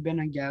 I've been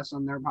a guest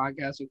on their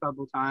podcast a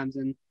couple of times,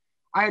 and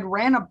I had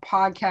ran a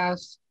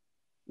podcast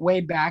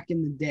way back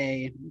in the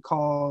day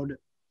called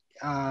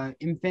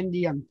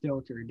Infinity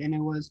Unfiltered, and it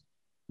was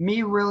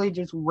me really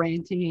just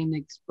ranting and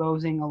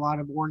exposing a lot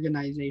of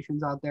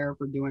organizations out there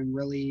for doing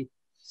really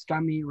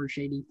scummy or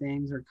shady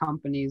things, or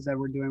companies that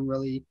were doing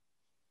really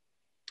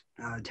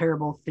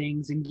terrible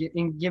things, and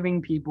giving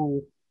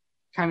people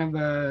kind of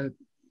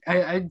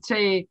I'd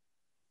say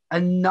a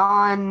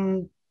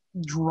non-drama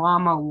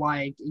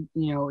like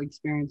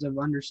experience of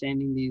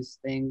understanding these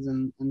things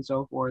and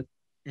so forth.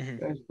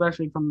 Mm-hmm.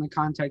 Especially from the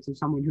context of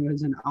someone who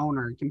is an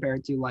owner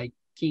compared to like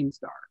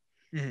Keemstar.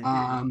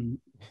 Mm-hmm.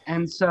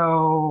 And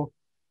so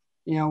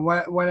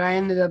what I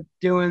ended up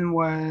doing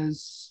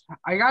was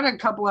I got a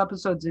couple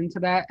episodes into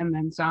that, and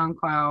then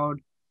SoundCloud.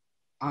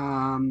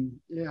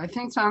 I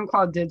think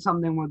SoundCloud did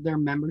something with their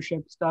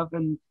membership stuff,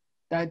 and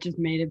that just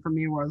made it for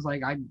me where I was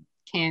like, I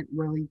can't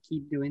really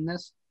keep doing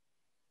this.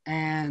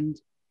 And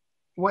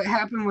what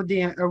happened with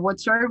what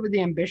started with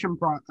the Ambition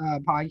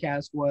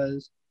podcast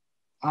was,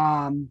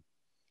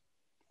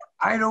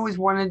 I'd always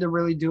wanted to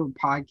really do a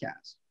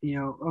podcast,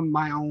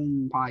 my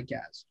own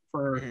podcast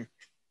for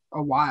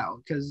a while,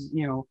 because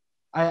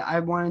I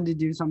wanted to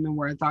do something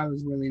where I thought it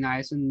was really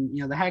nice, and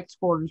the Hex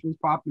Quarters was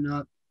popping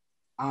up.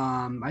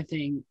 I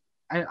think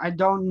I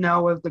don't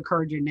know if the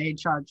Courage and Nade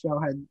Shot show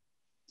had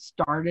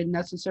started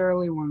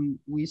necessarily when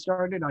we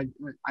started.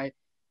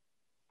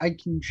 I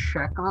can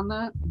check on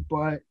that,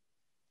 but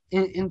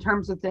in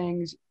terms of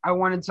things, I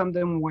wanted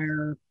something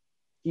where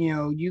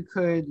you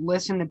could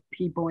listen to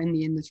people in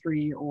the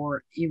industry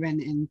or even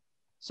in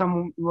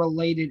some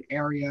related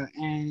area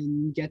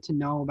and get to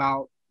know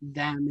about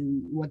them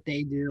and what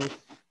they do.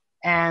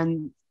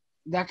 And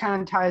that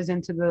kind of ties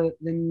into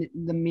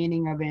the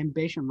meaning of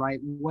ambition, right?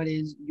 What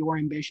is your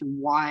ambition?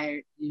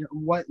 Why,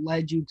 what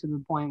led you to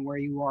the point where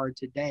you are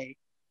today,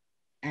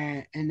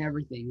 and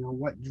everything,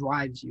 what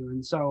drives you?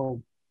 And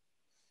so,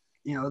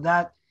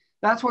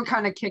 that's what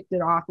kind of kicked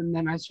it off. And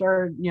then I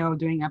started,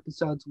 doing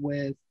episodes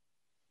with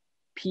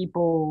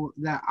people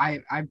that I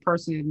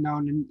personally have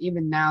known, and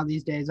even now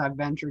these days I've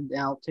ventured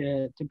out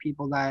to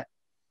people that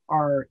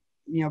are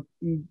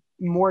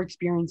more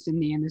experienced in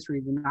the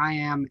industry than I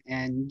am,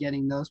 and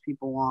getting those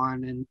people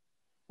on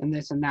and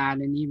this and that,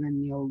 and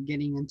even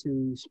getting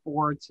into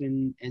sports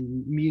and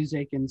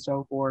music and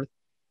so forth.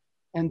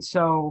 And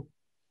so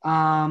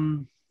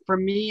for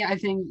me, I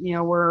think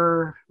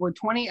we're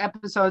 20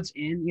 episodes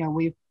in.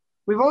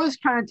 We've always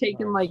kind of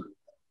taken like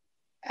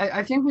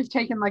I think we've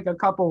taken like a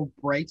couple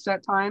breaks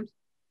at times.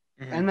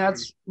 And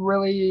that's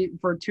really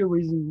for two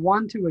reasons.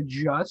 One, to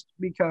adjust,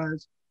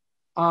 because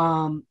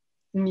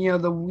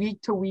the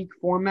week to week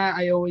format,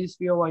 I always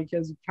feel like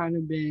has kind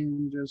of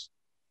been just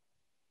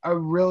a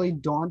really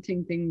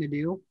daunting thing to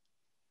do.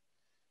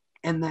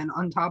 And then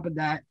on top of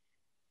that,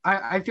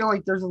 I feel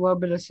like there's a little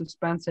bit of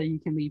suspense that you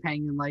can leave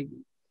hanging, like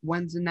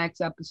when's the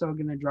next episode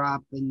gonna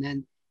drop? And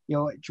then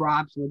it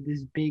drops with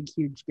this big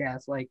huge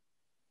guest. Like,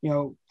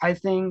 I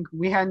think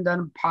we hadn't done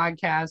a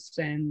podcast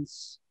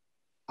since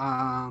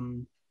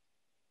I'm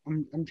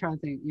trying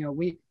to think.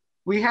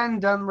 We hadn't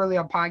done really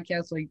a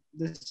podcast like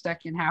the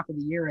second half of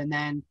the year, and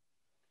then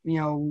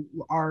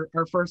our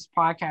first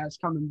podcast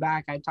coming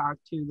back, I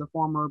talked to the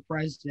former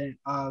president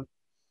of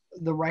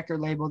the record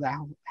label that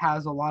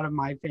has a lot of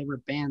my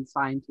favorite bands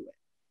signed to it.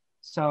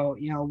 So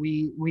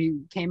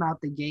we came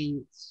out the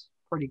gates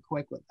pretty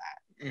quick with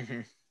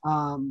that.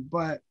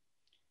 But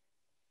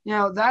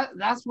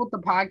that's what the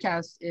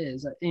podcast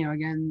is.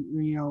 Again,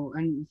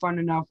 and fun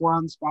enough, we're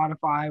on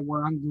Spotify,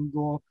 we're on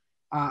Google.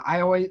 I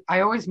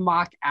always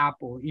mock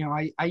Apple.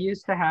 I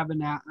used to have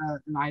an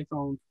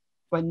iPhone,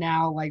 but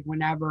now, like,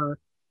 whenever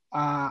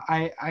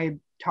I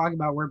talk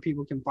about where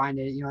people can find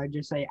it, I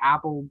just say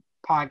Apple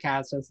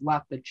Podcast has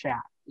left the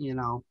chat.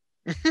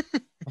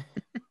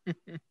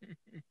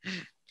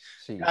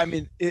 I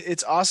mean,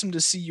 it's awesome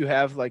to see you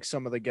have like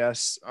some of the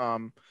guests,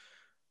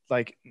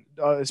 like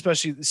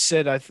especially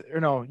Sid. Or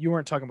no, you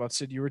weren't talking about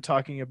Sid. You were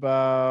talking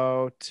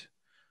about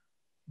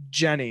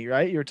Jenny,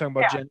 right? You were talking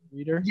about Jenny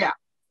Reader. Yeah.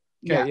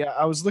 Okay, yeah.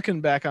 I was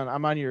looking back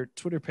I'm on your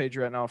Twitter page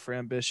right now for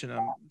Ambition.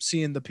 I'm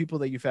seeing the people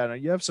that you've had.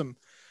 You have some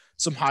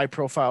high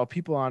profile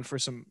people on for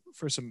some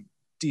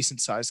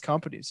decent sized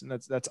companies, and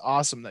that's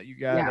awesome that you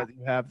that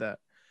you have that.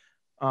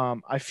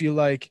 I feel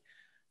like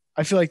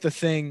the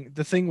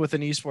thing with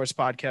an esports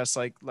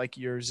podcast like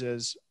yours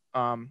is,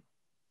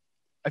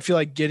 I feel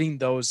like getting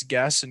those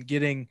guests and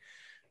getting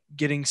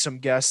some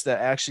guests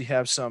that actually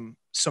have some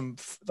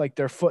like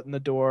their foot in the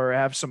door, or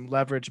have some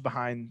leverage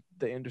behind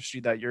the industry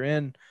that you're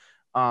in,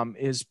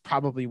 is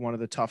probably one of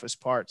the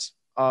toughest parts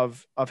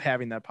of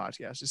having that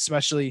podcast,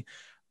 especially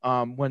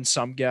when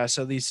some guests,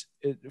 at least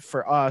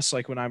for us,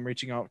 like when I'm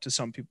reaching out to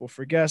some people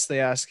for guests,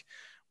 they ask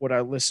what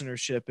our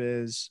listenership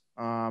is,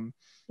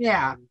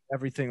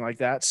 everything like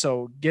that.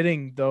 So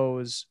getting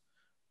those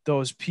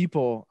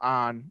people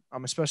on,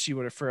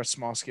 especially for a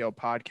small scale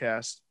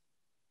podcast,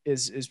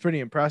 is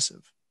pretty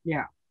impressive.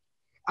 Yeah,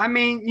 I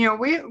mean,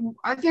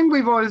 I think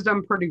we've always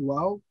done pretty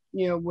well,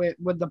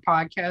 with the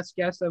podcast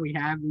guests that we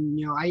have, and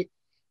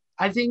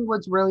I think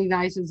what's really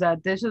nice is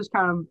that this is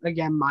kind of,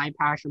 again, my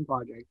passion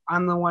project.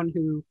 I'm the one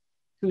who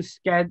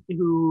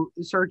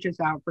searches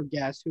out for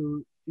guests,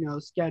 who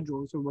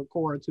schedules, who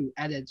records, who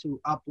edits, who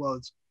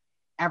uploads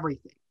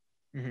everything.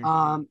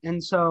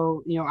 And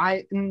so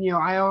I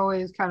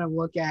always kind of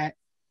look at,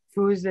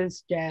 who is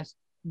this guest?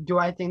 Do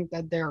I think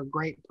that they're a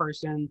great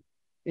person?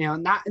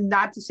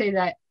 Not to say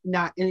that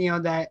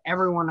that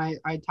everyone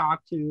I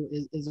talk to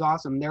is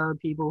awesome. There are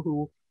people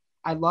who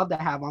I'd love to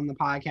have on the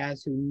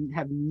podcast who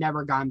have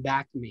never gone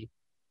back to me,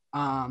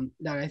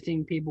 that I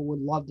think people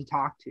would love to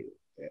talk to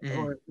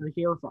or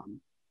hear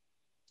from.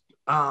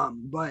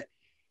 But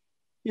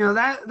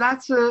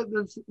That's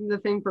the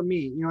thing for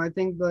me. I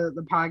think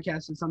the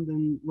podcast is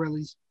something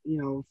really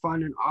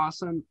fun and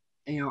awesome.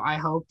 I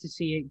hope to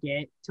see it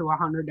get to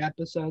 100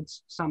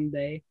 episodes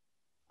someday.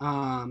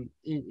 Who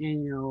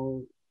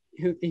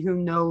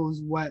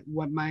knows what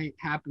might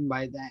happen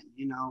by then.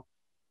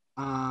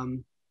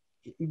 Um,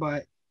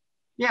 but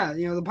yeah,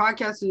 the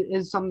podcast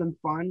is something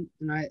fun,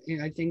 and I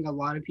think a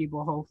lot of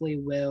people hopefully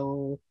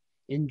will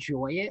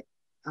enjoy it.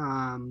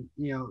 Or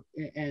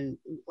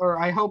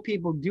I hope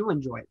people do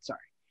enjoy it. Sorry.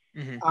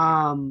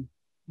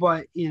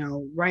 But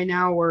right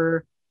now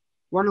we're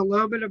on a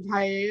little bit of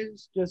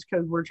hiatus just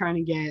because we're trying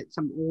to get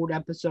some old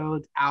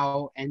episodes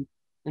out and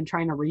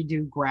trying to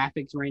redo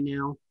graphics right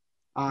now.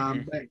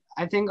 But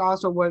I think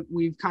also what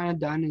we've kind of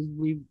done is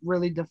we've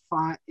really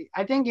defined.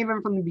 I think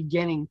even from the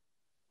beginning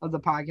of the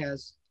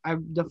podcast,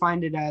 I've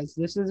defined it as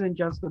this isn't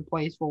just a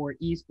place for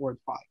esports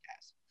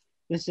podcast.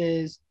 This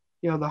is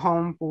the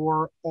home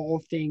for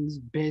all things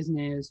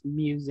business,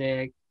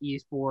 music,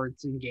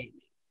 esports, and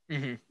gaming.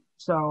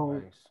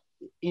 So,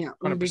 nice.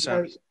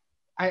 Because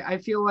I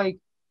feel like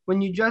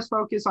when you just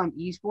focus on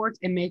esports,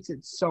 it makes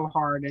it so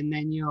hard. And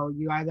then,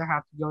 you either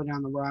have to go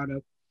down the route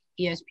of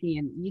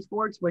ESPN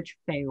esports, which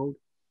failed,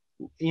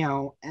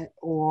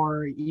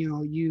 or,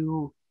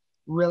 you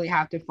really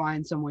have to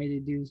find some way to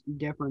do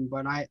different.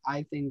 But I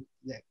think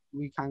that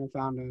I've kind of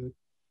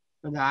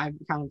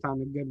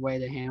found a good way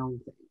to handle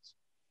things.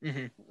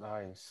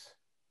 Nice.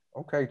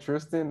 Okay,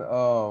 Tristin.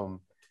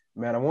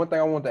 Man, one thing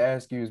I want to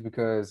ask you is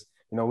because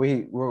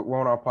we're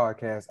on our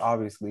podcast,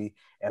 obviously,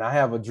 and I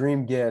have a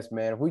dream guest,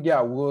 man. If we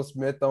got Will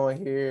Smith on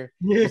here,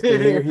 just to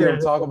hear him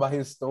talk about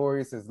his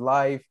stories, his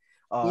life,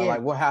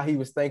 how he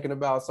was thinking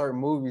about certain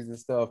movies and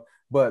stuff.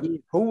 But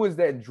who was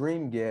that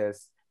dream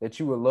guest that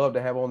you would love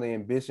to have on the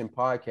Ambition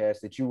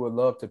podcast that you would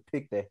love to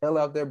pick the hell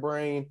out their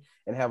brain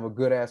and have a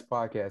good ass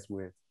podcast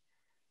with?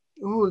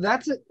 Ooh,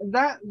 that's a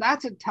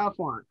tough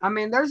one. I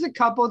mean, there's a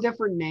couple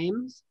different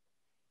names.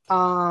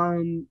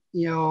 Like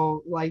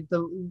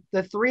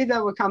the three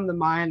that would come to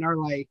mind are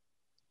like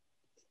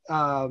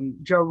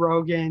Joe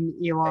Rogan,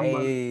 Elon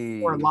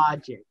Musk, or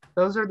Logic.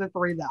 Those are the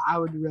three that I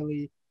would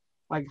really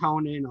like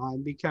hone in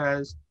on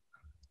because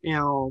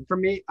for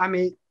me, I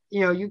mean,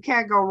 you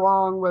can't go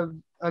wrong with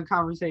a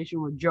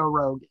conversation with Joe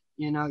Rogan.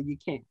 You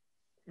can't.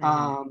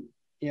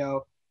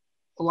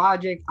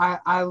 Logic.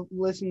 I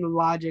listened to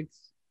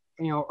Logic's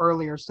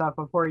earlier stuff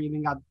before he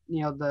even got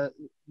the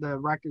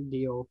record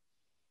deal.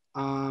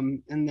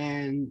 And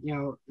then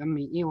I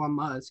mean Elon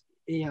Musk,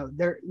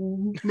 there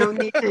no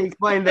need to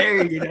explain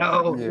there, you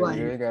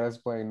ain't gotta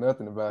explain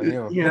nothing about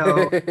him.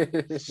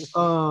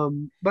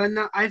 But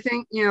no, I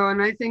think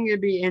and I think it'd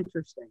be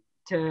interesting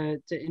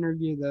to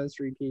interview those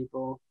three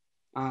people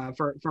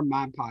for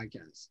my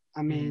podcast.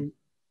 I mean,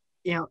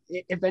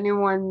 if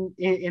anyone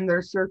in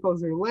their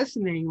circles are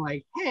listening,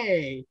 like,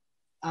 hey,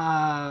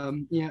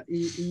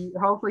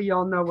 hopefully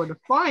y'all know where to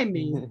find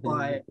me,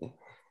 but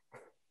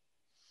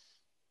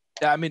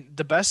yeah, I mean,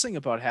 the best thing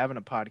about having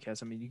a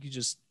podcast, I mean, you could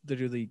just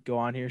literally go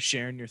on here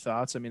sharing your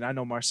thoughts. I mean, I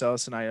know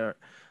Marselis and I are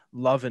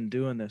loving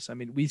doing this. I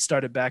mean, we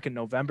started back in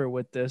November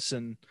with this,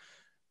 and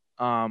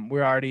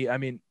we're already, I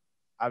mean,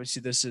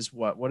 obviously this is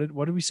what did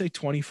we say,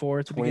 24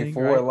 at the beginning,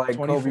 right? Like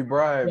 24. Kobe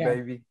Bryant,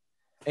 baby.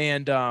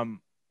 And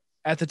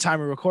at the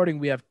time of recording,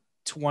 we have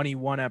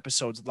 21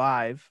 episodes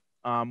live.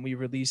 We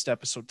released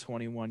episode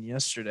 21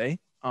 yesterday.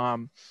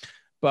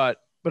 But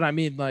I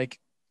mean, like,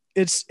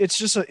 it's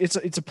just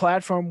a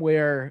platform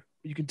where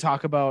you can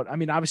talk about, I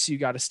mean, obviously you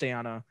got to stay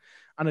on a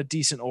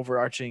decent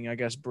overarching, I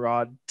guess,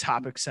 broad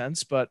topic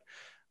sense, but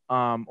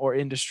or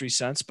industry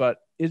sense, but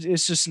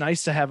it's just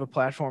nice to have a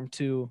platform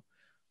to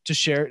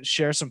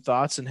share some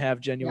thoughts and have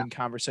genuine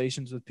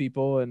conversations with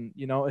people. And,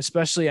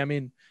 especially, I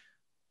mean,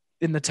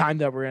 in the time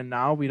that we're in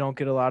now, we don't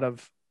get a lot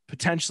of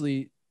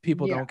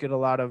people don't get a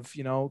lot of,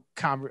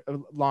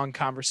 long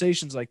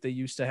conversations like they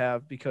used to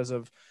have because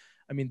of,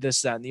 I mean,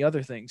 this, that, and the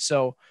other thing.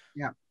 So,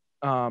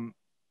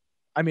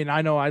 I mean,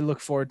 I know I look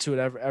forward to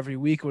it every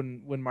week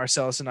when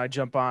Marselis and I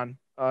jump on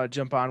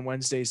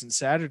Wednesdays and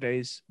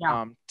Saturdays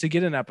to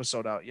get an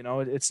episode out.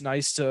 It's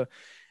nice to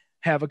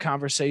have a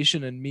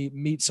conversation and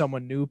meet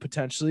someone new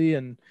potentially,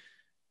 and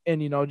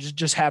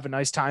just have a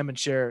nice time and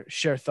share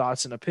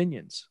thoughts and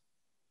opinions.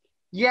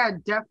 Yeah,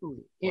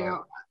 definitely.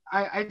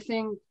 I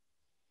think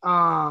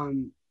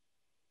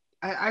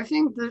I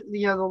think that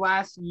the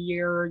last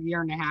year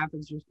and a half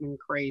has just been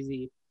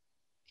crazy.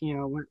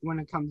 When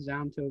it comes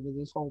down to it, with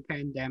this whole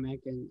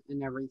pandemic and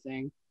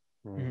everything.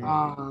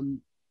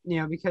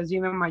 Because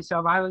even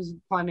myself, I was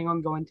planning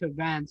on going to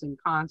events and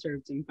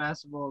concerts and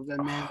festivals,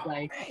 and then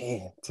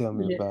tell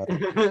me about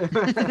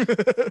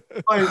it.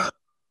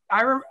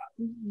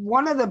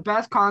 One of the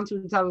best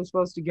concerts I was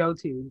supposed to go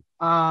to,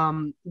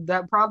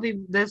 that probably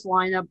this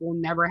lineup will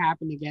never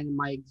happen again in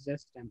my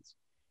existence,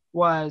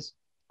 was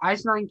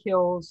Ice Nine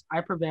Kills,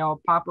 I Prevail,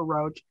 Papa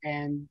Roach,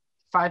 and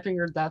Five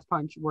Finger Death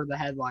Punch were the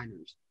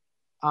headliners.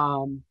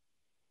 And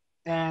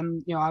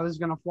I was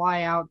gonna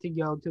fly out to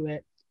go to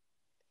it,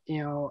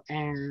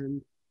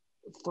 and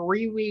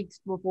 3 weeks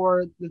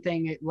before the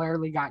thing, it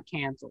literally got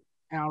canceled.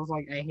 and I was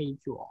like, I hate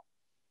you all.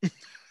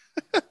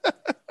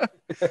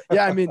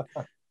 Yeah, I mean,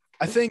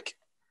 I think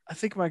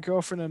my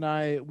girlfriend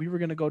and we were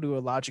gonna go to a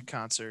Logic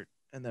concert,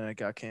 and then it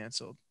got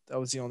canceled. That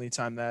was the only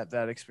time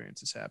that experience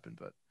has happened.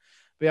 But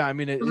yeah, I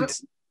mean,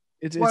 it's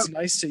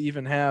nice to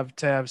even have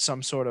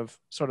some sort of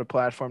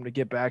platform to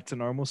get back to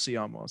normalcy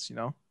almost, you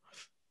know.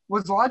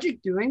 Was Logic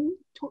planning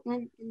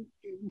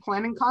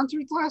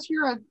concerts last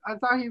year? I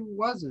thought he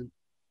wasn't.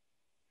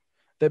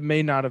 That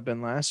may not have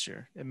been last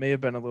year. It may have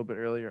been a little bit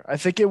earlier. I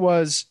think it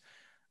was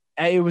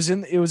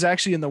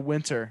actually in the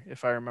winter,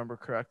 if I remember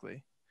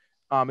correctly.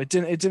 It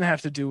didn't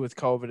have to do with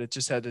COVID. It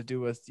just had to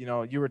do with, you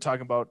know, you were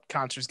talking about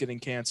concerts getting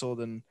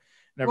canceled and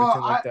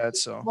everything like that.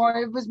 So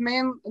it was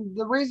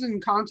the reason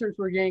concerts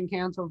were getting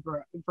canceled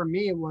for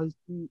me was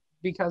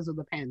because of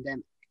the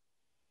pandemic.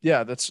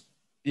 Yeah,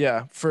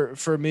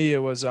 for me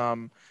it was I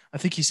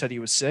think he said he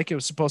was sick. It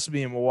was supposed to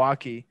be in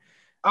Milwaukee.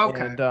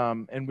 Okay.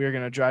 And we were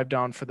gonna drive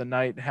down for the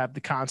night, have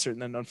the concert,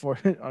 and then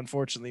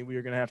unfortunately we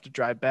were gonna have to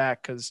drive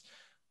back because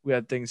we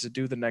had things to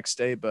do the next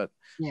day. But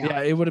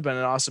yeah, it would have been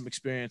an awesome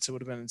experience. It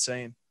would have been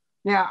insane.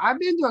 Yeah, I've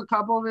been to a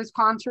couple of his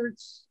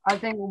concerts. I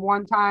think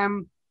one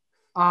time,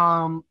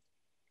 I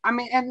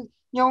mean, and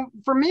you know,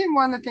 for me,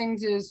 one of the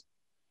things is,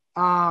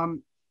 I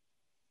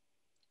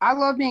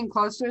love being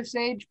close to a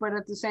stage, but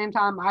at the same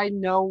time, I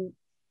know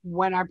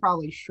when I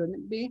probably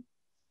shouldn't be.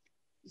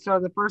 So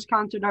the first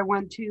concert I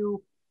went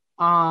to,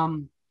 I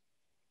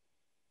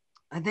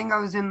think I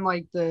was in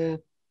like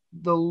the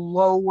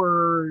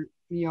lower,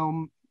 you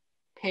know,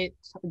 pit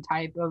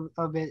type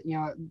of it, you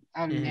know,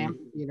 at an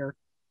amphitheater.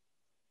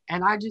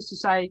 And I just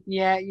decided,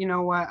 yeah, you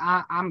know what,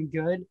 I'm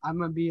good. I'm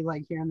going to be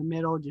like here in the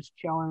middle, just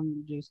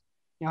chilling, just,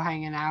 you know,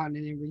 hanging out and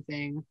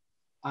everything.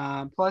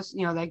 Plus,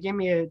 you know, that gave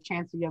me a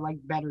chance to get like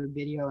better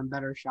video and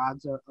better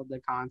shots of the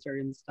concert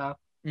and stuff.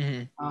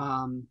 And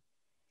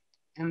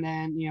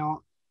then, you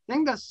know, I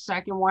think the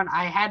second one,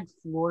 I had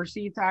floor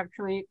seats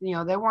actually. You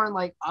know, they weren't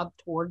like up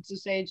towards the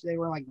stage. They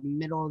were like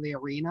middle of the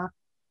arena.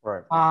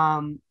 Right.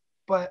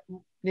 But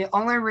the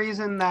only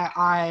reason that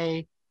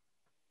I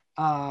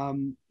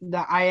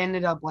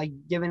ended up like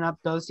giving up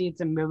those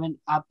seats and moving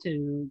up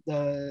to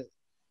the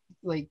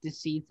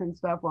seats and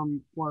stuff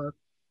where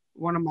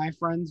one of my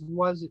friends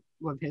was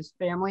with his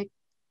family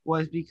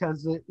was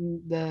because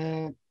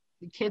the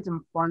kids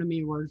in front of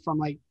me were from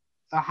like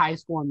a high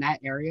school in that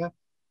area,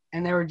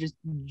 and they were just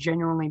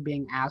genuinely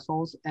being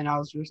assholes. And I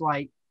was just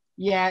like,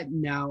 yeah,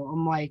 no.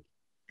 I'm like,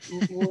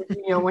 you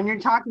know, when you're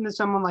talking to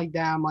someone like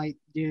that, I'm like,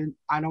 dude,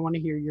 I don't want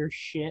to hear your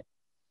shit.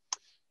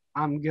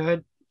 I'm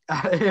good.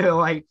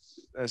 Like,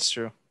 that's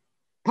true.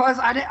 Plus,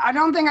 I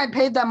don't think I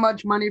paid that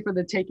much money for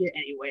the ticket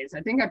anyways.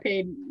 I think I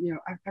paid, you know,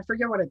 I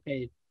forget what I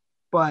paid.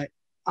 But,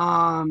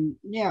 you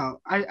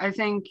know, I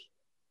think,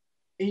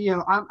 you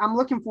know, I'm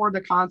looking forward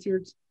to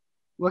concerts,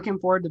 looking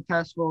forward to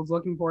festivals,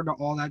 looking forward to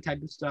all that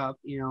type of stuff,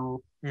 you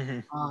know.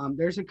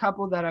 There's a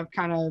couple that I've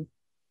kind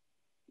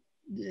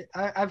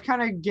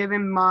of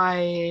given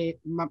my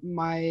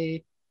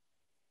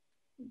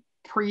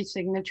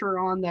pre-signature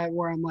on that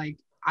where I'm like,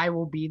 I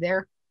will be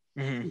there.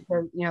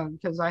 Because, you know,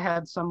 because I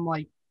had some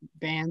like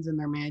bands and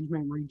their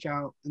management reach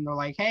out and they're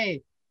like,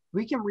 hey,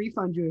 we can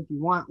refund you if you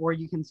want, or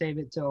you can save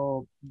it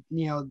till,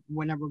 you know,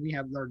 whenever we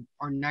have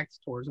our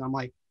next tours. And I'm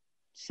like,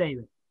 save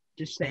it,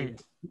 just save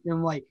it. And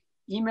I'm like,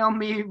 email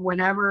me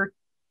whenever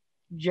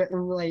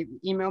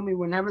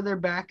they're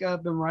back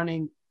up and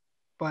running.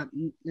 But,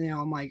 you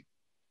know, I'm like,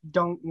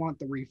 don't want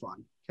the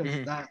refund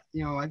because that,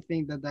 you know, I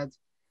think that's,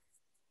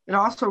 it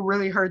also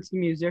really hurts the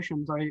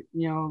musicians. Right?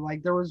 You know,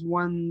 like there was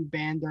one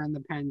band during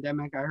the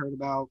pandemic I heard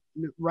about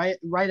right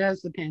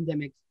as the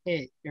pandemic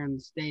hit here in the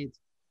States.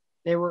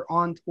 They were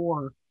on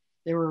tour.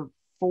 They were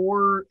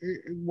four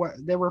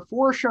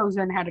shows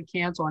in, had to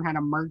cancel and had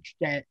a merch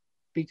debt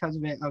because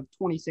of it of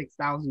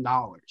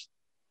 $26,000.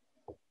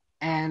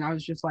 And I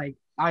was just like,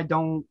 I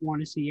don't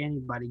want to see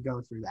anybody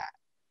go through that.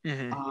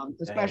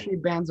 Especially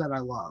bands that I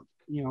love,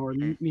 you know, or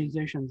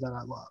musicians that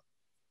I love.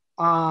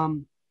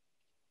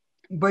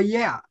 But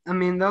yeah, I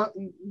mean, the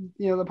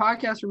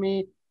podcast for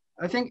me,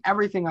 I think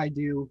everything I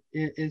do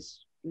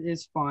is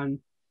fun.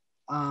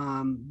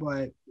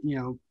 But you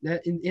know,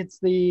 it's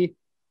the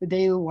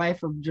daily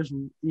life of just,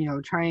 you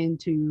know, trying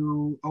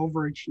to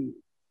overachieve.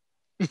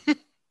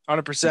 100%.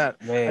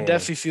 I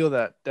definitely feel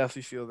that.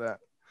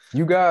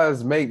 You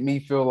guys make me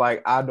feel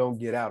like I don't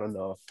get out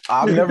enough.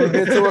 I've never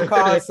been to a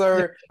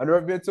concert. I've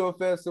never been to a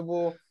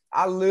festival.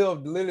 I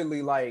lived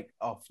literally like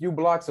a few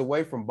blocks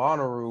away from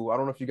Bonnaroo. I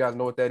don't know if you guys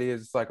know what that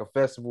is. It's like a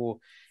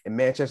festival in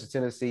Manchester,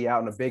 Tennessee,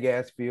 out in a big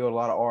ass field. A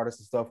lot of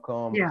artists and stuff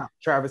come. Yeah.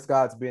 Travis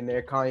Scott's been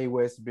there. Kanye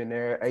West has been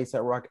there. A$AP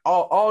Rocky.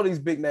 All these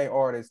big name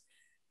artists.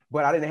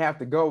 But I didn't have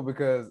to go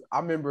because I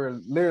remember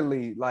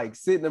literally like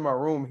sitting in my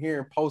room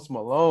hearing Post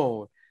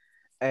Malone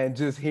and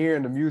just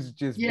hearing the music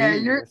just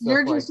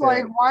you're just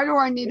like, why do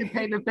I need to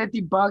pay the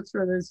 $50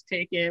 for this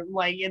ticket?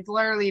 Like it's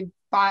literally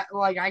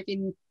like I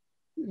can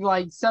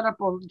like set up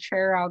a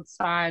chair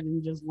outside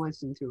and just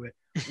listen to it.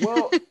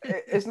 Well,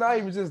 it's not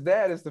even just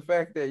that. It's the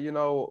fact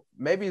that,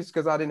 maybe it's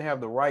because I didn't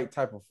have the right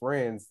type of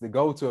friends to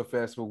go to a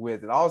festival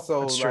with. And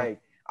also,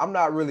 like, I'm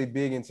not really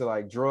big into,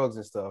 like, drugs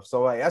and stuff.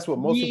 So, like, that's what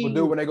most people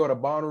do when they go to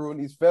Bonnaroo and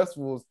these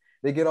festivals.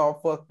 They get all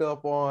fucked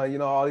up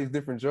on, all these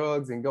different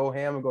drugs and go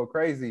ham and go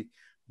crazy.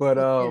 But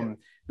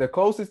the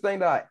closest thing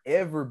that I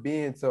ever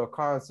been to a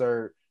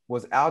concert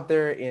was out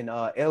there in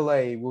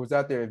LA. We was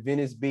out there at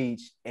Venice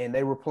Beach, and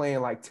they were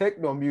playing, like,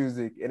 techno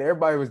music, and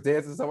everybody was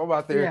dancing. So I'm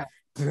out there.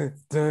 Dun,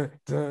 dun,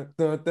 dun,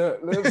 dun,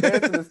 dun,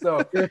 dancing and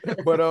stuff.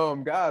 But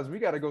guys, we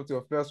got to go to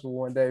a festival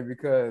one day,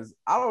 because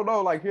I don't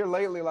know, like, here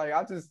lately, like,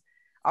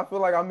 I feel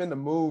like I'm in the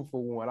mood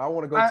for one. I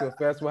want to go to a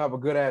festival, have a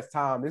good ass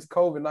time. This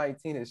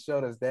COVID-19 has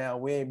shut us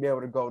down. We ain't be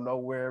able to go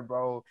nowhere,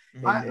 bro,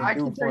 and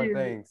do fun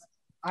things.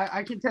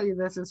 I can tell you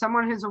this: as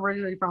someone who's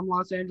originally from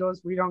Los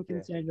Angeles, we don't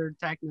consider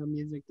techno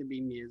music to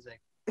be music.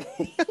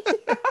 I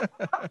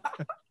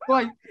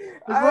like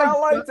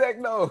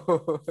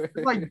techno.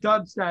 It's like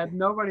dubstep.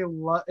 Nobody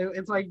loves it.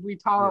 It's like we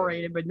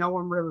tolerate it, but no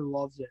one really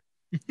loves it.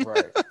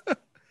 Right.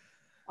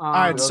 All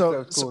right.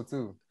 So cool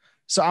too.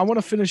 So I want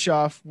to finish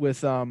off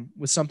with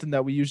something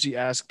that we usually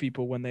ask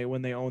people when they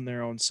own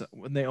their own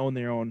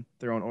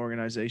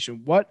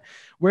organization.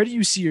 Where do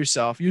you see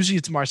yourself? Usually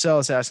it's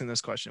Marselis asking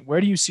this question.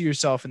 Where do you see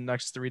yourself in the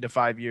next 3 to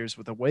 5 years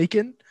with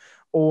Awaken,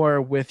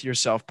 or with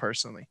yourself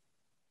personally?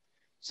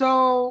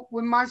 So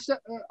with myself,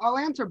 I'll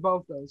answer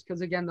both those, because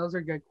again, those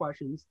are good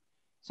questions.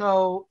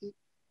 So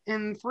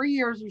in 3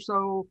 years or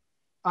so,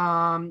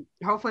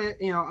 hopefully,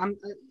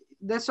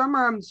 this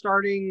summer I'm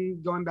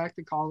going back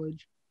to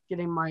college,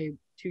 getting my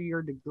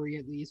 2-year degree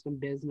at least in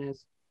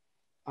business.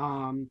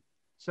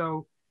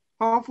 So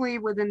hopefully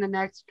within the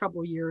next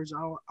couple of years,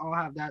 I'll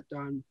have that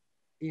done.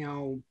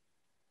 In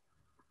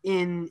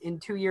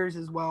 2 years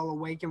as well,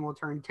 Awaken will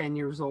turn 10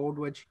 years old,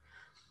 which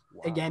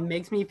again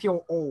makes me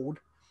feel old.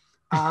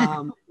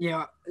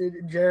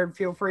 Jared,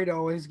 feel free to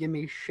always give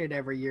me shit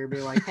every year.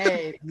 Be like,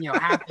 hey,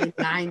 happy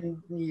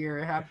 9th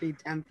year, happy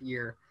 10th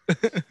year.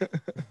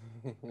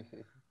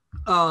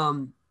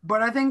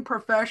 But I think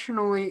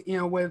professionally,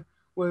 with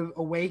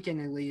Awaken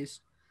at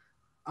least,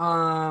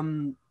 I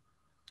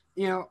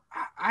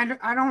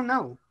don't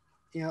know.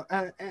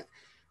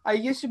 I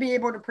used to be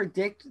able to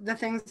predict the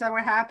things that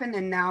would happen,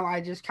 and now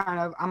I just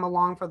I'm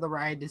along for the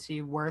ride to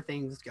see where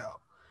things go.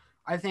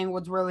 I think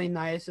what's really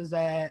nice is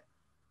that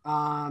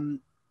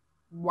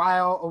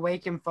while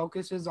Awaken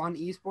focuses on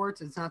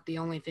esports, it's not the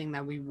only thing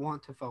that we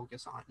want to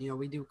focus on.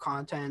 We do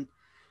content.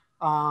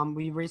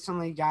 We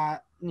recently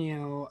got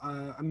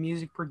a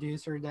music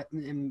producer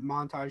and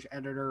montage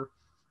editor,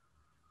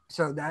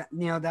 so that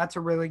that's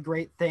a really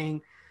great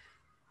thing.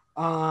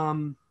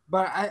 But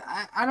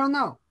I don't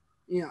know.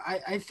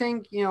 I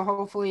think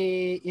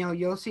hopefully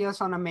you'll see us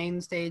on a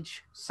main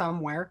stage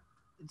somewhere,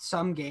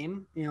 some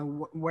game,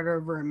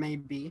 whatever it may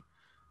be.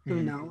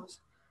 Who knows?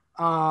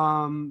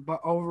 But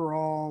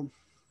overall,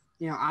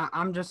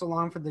 I'm just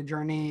along for the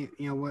journey,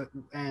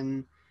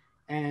 and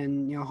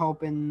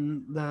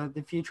hoping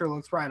the future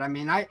looks bright. I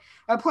mean, I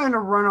plan to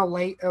run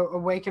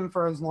Awaken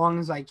for as long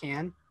as I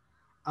can,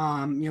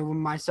 with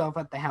myself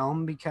at the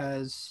helm,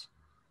 because,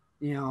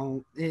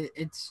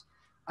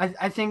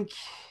 I think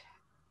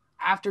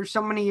after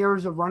so many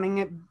years of running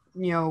it,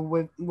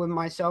 with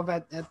myself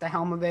at the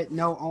helm of it,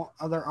 no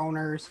other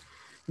owners,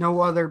 no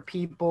other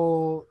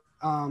people,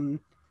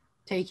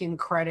 taking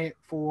credit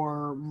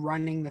for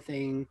running the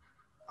thing,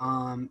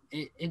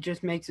 it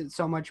just makes it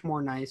so much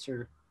more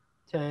nicer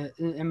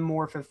and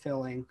more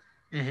fulfilling.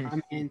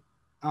 I mean,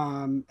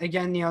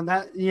 again,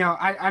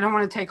 I don't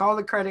want to take all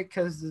the credit,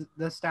 because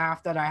the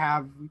staff that I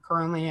have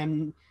currently,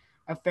 and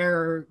a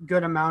fair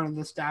good amount of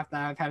the staff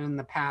that I've had in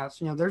the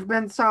past, there's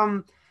been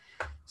some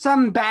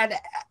bad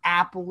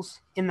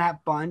apples in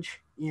that bunch,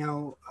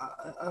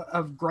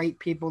 of great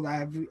people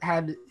that I've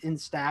had in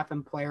staff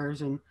and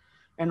players and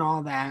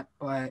all that.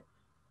 But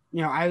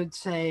I would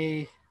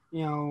say,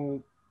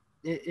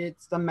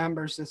 it's the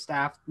members, the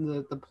staff,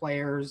 the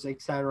players,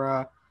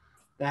 etc.,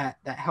 that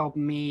help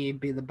me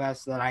be the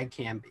best that I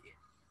can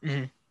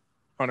be.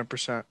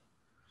 100%.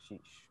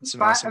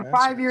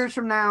 5 years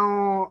from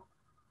now,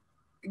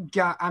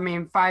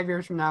 5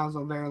 years from now is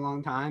a very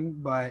long time,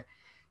 but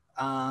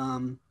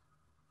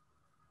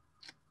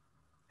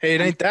hey,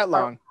 it ain't that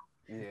long.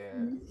 Yeah.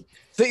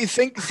 Think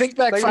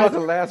back. Think about the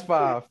last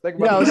 5. Think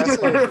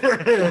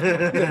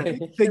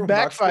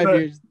back 5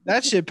 years.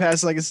 That shit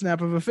passed like a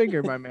snap of a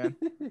finger, my man.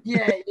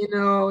 Yeah,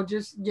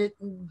 just get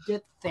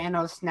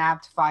Thanos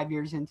snapped 5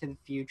 years into the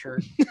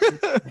future.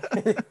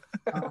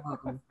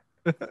 But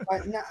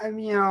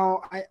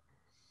no, I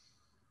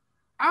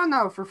don't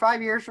know. For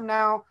 5 years from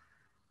now,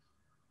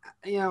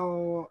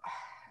 I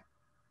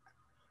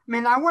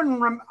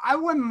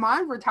wouldn't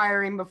mind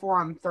retiring before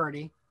I'm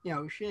 30.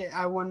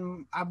 I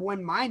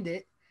wouldn't mind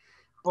it,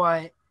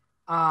 but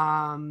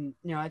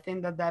I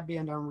think that'd be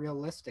an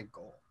unrealistic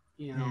goal.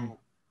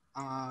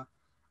 I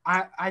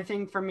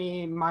think for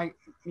me, my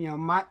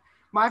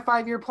my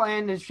 5-year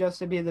plan is just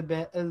to be the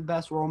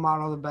best role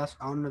model, the best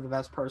owner, the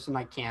best person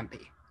I can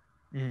be.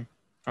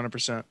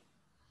 100%.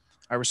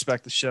 I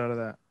respect the shit out of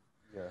that.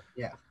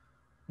 Yeah.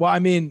 Well, I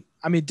mean,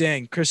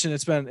 dang, Christian,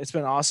 it's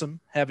been awesome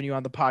having you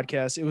on the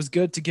podcast. It was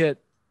good to get,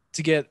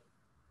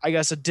 I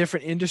guess, a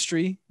different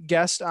industry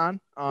guest on.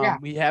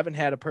 We haven't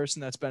had a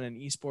person that's been in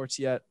esports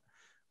yet.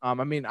 I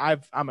mean,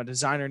 I'm a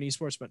designer in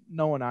esports, but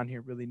no one on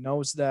here really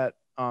knows that.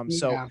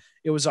 So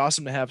it was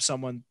awesome to have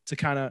someone to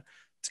kind of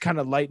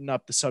lighten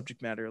up the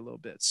subject matter a little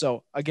bit.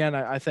 So again,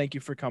 I thank you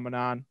for coming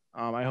on.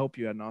 I hope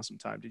you had an awesome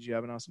time. Did you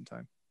have an awesome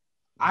time?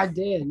 I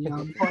did,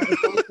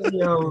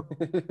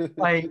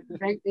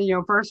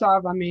 first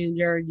off, I mean,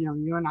 Jared,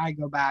 you and I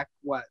go back,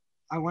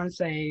 I want to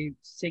say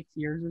 6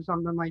 years or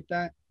something like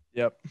that.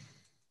 Yep.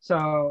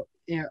 So,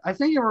 I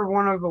think you were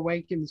one of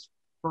Awaken's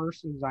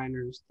first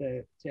designers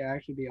to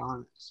actually be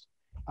honest,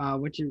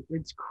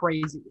 it's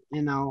crazy,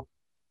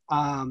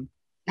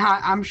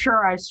 I'm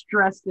sure I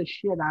stressed the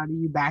shit out of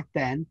you back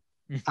then.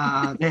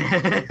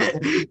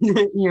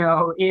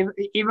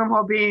 Even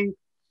while being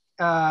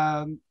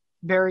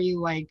very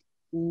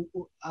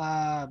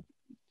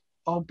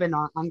open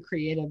on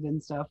creative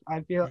and stuff.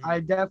 I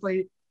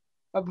definitely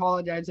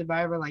apologize if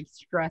I ever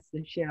stressed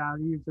the shit out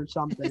of you for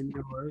something,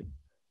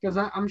 because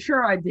I'm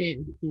sure I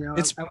did.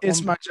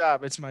 It's my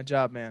job. It's my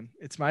job, man.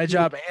 It's my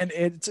job, and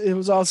it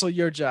was also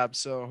your job.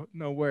 So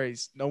no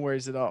worries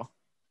at all.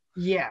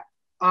 Yeah.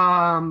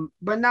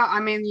 But no, I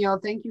mean,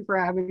 thank you for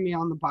having me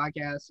on the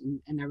podcast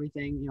and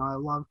everything. I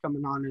love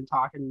coming on and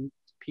talking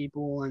to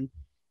people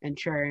and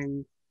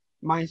sharing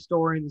my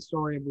story, the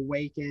story of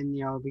Awaken,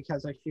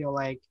 because I feel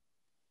like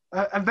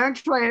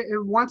eventually,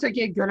 once I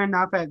get good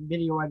enough at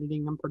video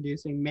editing and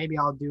producing, maybe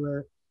I'll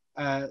do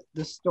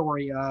the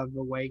story of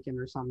Awaken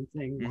or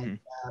something like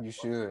that. You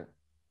should.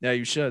 Yeah,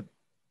 you should.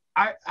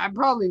 I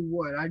probably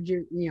would. I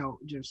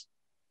just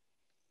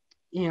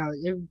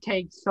it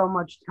takes so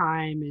much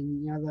time,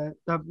 and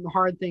the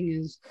hard thing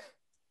is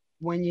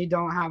when you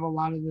don't have a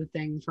lot of the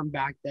things from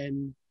back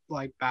then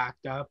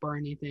backed up or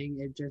anything,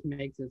 it just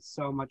makes it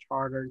so much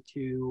harder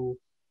to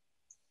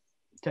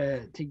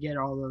get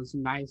all those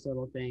nice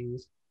little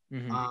things.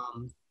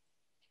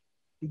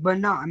 But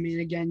no, I mean,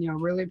 again,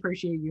 really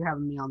appreciate you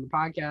having me on the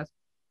podcast.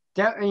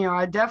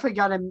 I definitely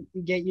got to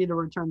get you to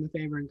return the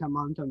favor and come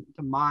on to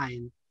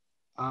mine,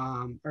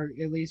 or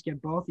at least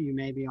get both of you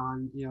maybe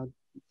on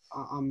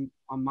on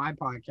my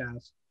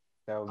podcast.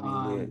 That would be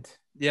lit.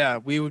 Yeah,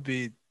 we would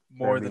be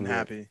more than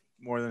happy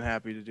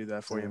to do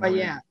that for you. But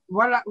yeah,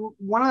 one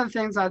of the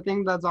things I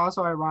think that's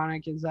also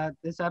ironic is that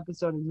this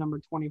episode is number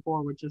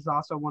 24, which is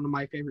also one of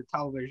my favorite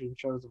television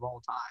shows of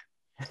all time.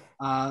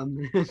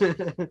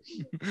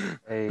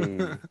 Hey,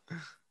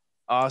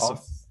 awesome.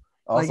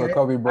 Also,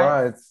 Kobe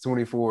Bryant's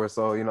 24,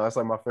 so it's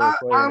like my favorite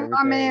player.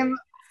 I mean,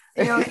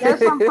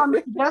 yes,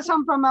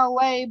 I'm from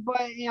LA,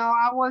 but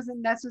I wasn't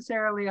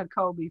necessarily a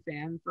Kobe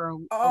fan for.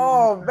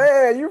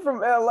 Man, you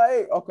from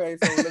LA? Okay,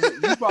 so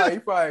you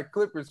probably a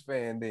Clippers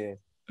fan then.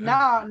 No.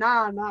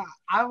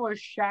 I was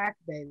Shaq,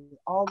 baby,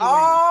 all the way.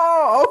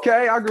 Oh,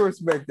 okay. I can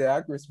respect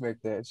that.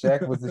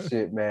 Shaq was the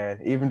shit, man.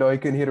 Even though he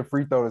couldn't hit a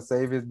free throw to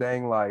save his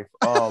dang life.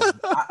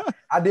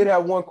 I did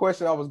have one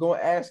question I was going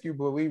to ask you,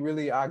 but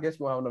I guess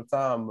we don't have enough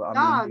time.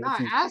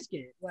 Ask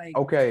it.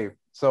 Okay,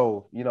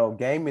 so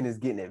gaming is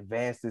getting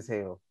advanced as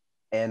hell,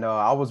 and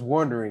I was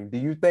wondering, do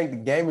you think the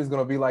game is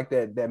going to be like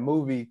that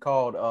movie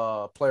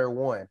called Player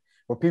One,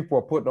 where people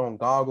are putting on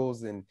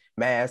goggles and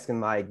masks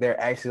and they're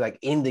actually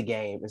in the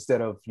game instead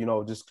of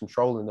just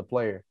controlling the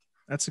player?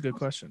 That's a good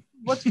question.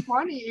 What's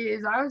funny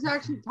is I was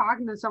actually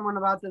talking to someone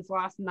about this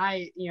last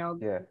night.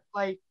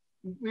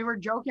 We were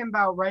joking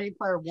about Ready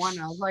Player One.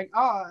 I was like,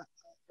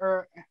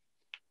 or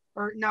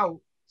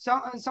no.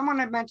 Someone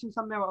had mentioned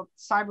something about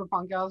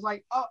Cyberpunk. I was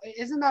like, oh,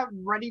 isn't that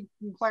Ready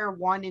Player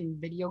One in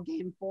video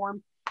game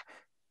form?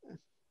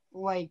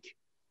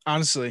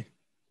 Honestly.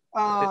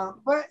 But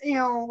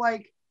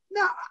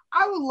no,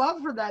 I would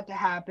love for that to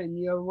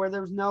happen, where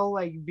there's no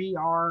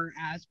VR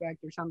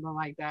aspect or something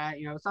like that.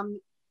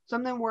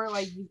 Something where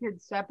you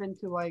could step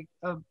into a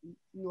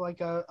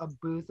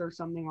booth or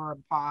something, or a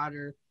pod,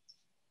 or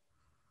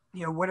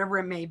whatever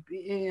it may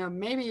be.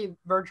 Maybe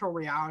virtual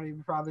reality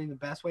would probably be the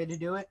best way to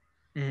do it.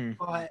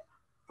 But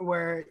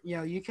where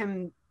you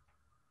can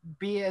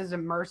be as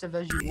immersive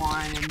as you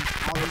want and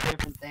all these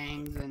different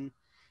things, and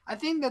I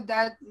think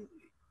that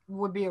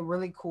would be a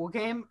really cool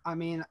game. I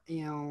mean,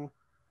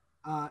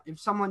 if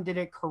someone did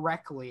it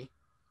correctly,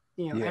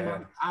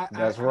 and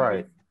that's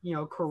right.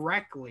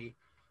 Correctly.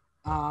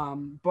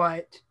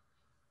 But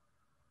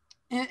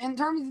in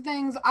terms of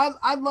things,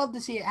 I'd love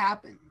to see it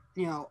happen.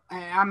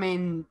 I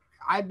mean,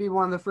 I'd be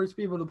one of the first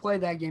people to play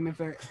that game if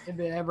it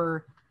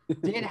ever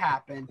did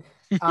happen.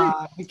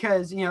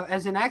 Because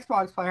as an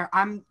Xbox player,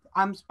 I'm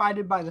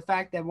spited by the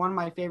fact that one of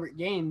my favorite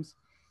games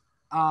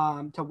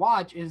to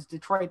watch is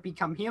Detroit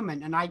Become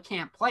Human, and I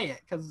can't play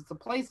it because it's a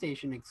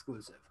PlayStation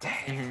exclusive.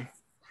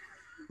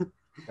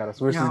 Gotta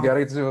switch. You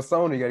gotta get you a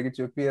Sony. You gotta get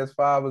you a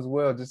PS5 as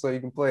well, just so you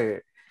can play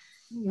it.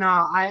 No,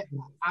 I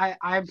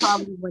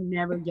probably would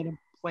never get a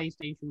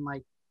PlayStation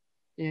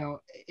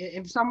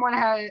if someone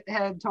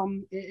had told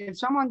me, if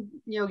someone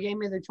gave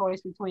me the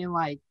choice between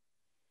like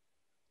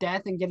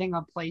death and getting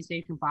a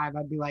PlayStation 5,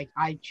 I'd be like,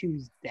 I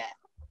choose death.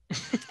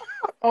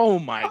 Oh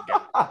my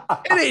God.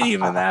 It ain't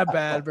even that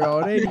bad, bro.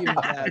 It ain't even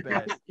that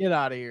bad. Get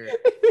out of here.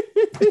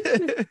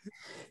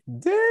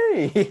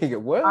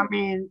 Dang. Well, I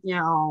mean,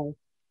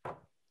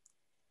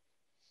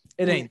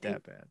 it ain't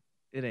that bad.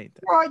 It ain't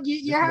that. Well,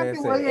 you have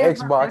to look at it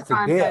from Xbox this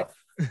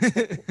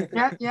to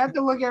death. You have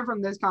to look at it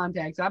from this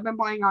context. I've been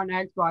playing on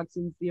Xbox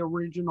since the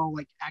original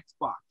like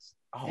Xbox.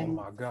 Oh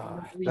my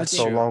God, that's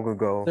so true. long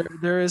ago.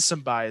 There is some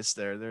bias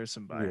there. There's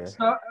some bias.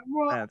 Yeah.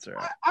 That's all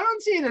right. I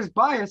don't see it as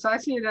bias. I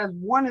see it as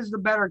one is the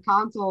better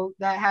console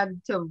that had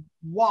to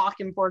walk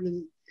and for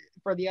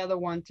the other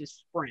one to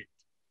sprint.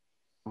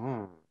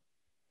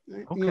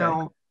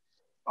 Okay.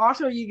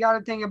 Also, you got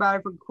to think about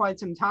it for quite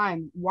some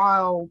time.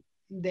 While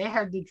they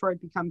had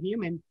Detroit Become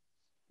Human,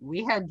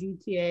 we had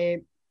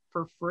GTA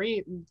for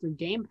free through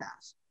Game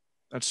Pass.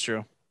 That's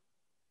true.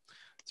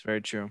 It's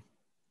very true.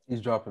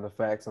 He's dropping the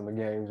facts on the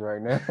games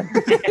right now.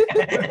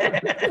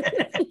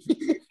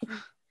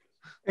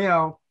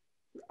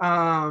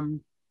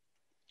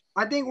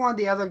 I think one of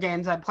the other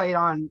games I played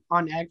on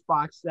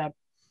Xbox that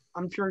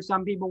I'm sure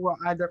some people will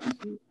either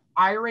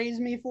raise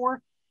me for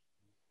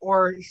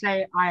or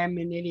say I am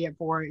an idiot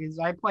for is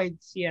I played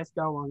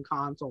CSGO on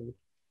console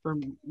for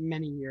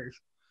many years.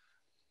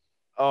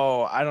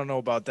 Oh, I don't know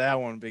about that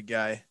one, big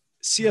guy.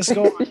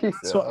 CSGO.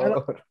 So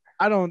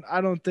I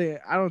don't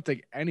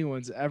think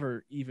anyone's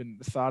ever even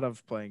thought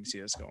of playing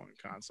CSGO on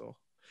console.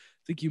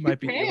 I think you might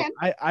be.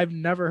 I've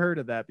never heard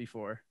of that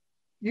before.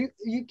 You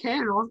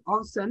can.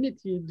 I'll send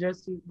it to you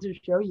just to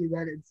show you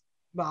that it's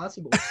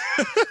possible.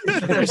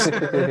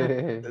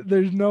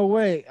 There's no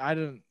way. I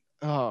don't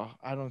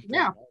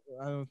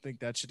think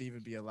that should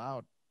even be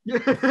allowed.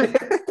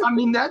 I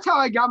mean, that's how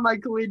I got my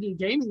collegiate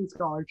gaming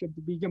scholarship,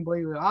 to be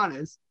completely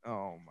honest.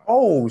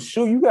 Oh,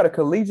 shoot, you got a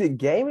collegiate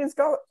gaming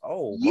scholarship?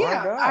 Oh, yeah,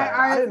 my God.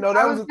 I didn't know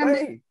that was a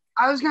thing.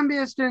 I was going to be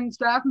a student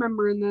staff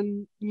member, and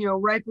then,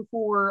 right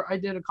before I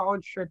did a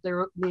college trip,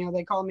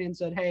 they called me and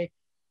said, hey,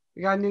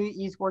 we got a new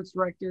esports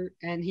director,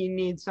 and he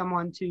needs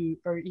someone he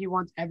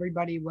wants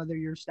everybody, whether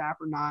you're staff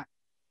or not,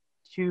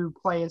 to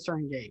play a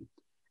certain game.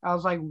 I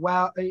was like,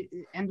 well,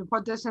 and to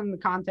put this in the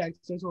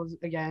context, this was,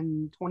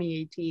 again,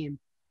 2018.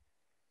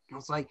 I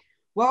was like,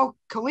 well,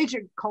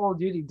 collegiate Call of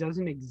Duty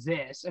doesn't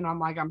exist. And I'm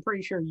like, I'm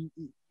pretty sure,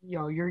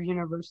 your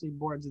university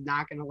board's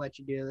not going to let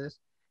you do this.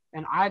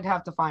 And I'd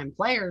have to find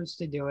players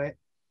to do it.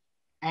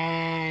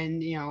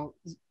 And,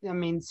 I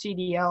mean,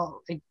 CDL,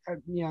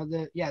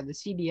 the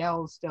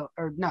CDL still,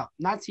 or no,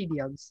 not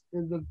CDL,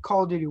 the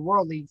Call of Duty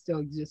World League still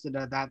existed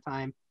at that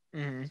time.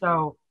 Mm-hmm.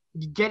 So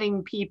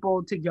getting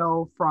people to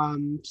go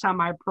from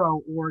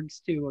semi-pro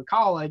orgs to a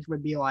college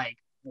would be like,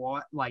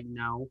 what? Like,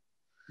 no.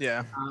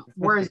 Yeah.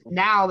 Whereas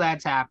now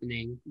that's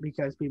happening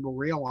because people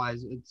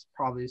realize it's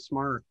probably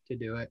smart to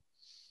do it.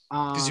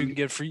 Because you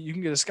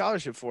can get a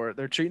scholarship for it.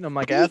 They're treating them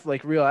like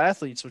real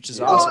athletes, which is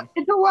well, awesome.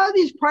 It's a lot of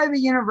these private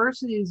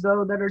universities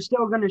though that are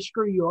still going to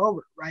screw you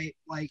over, right?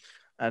 Like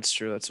that's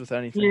true. That's with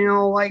anything.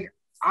 The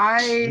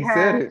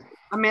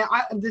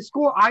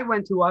school I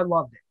went to, I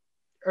loved it,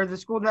 or the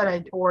school that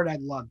I toured, I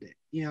loved it.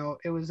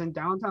 It was in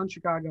downtown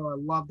Chicago. I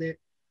loved it.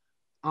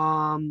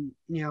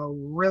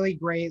 Really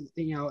great.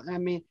 I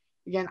mean,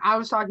 again, I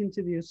was talking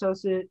to the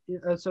associate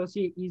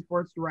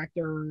esports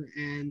director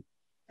and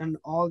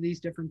all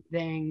these different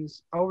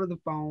things over the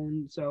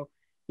phone. So,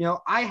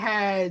 I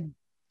had,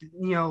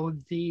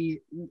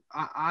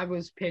 I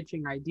was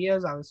pitching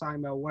ideas. I was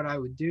talking about what I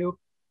would do.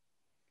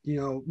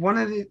 One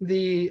of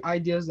the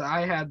ideas that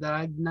I had that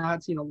I've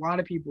not seen a lot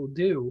of people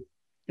do,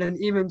 and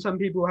even some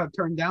people have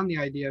turned down the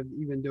idea of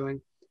even doing,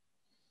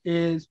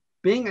 is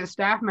being a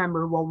staff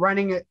member while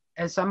running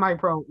a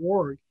semi-pro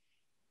org.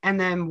 And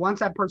then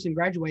once that person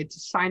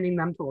graduates, signing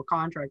them to a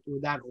contract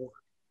with that org.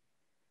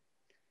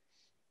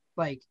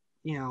 Like,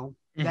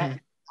 that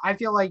I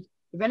feel like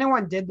if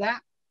anyone did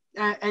that,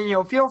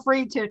 and feel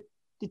free to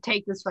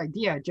take this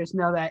idea, just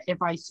know that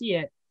if I see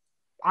it,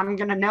 I'm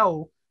gonna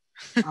know.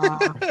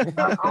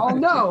 I'll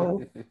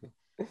know.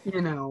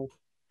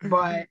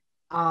 But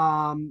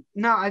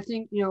no, I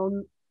think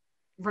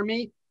for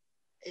me,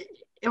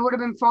 it would have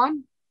been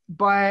fun,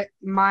 but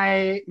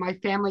my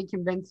family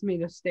convinced me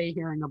to stay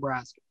here in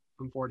Nebraska.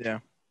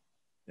 Unfortunately.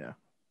 Yeah.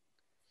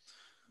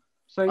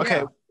 So okay.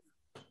 Yeah.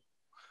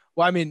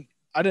 Well, I mean,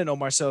 I didn't know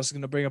Marcel was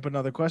going to bring up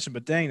another question,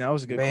 but dang, that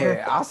was a good question.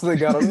 Man, I still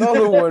got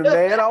another one,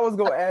 man. I was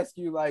going to ask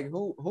you, like,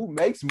 who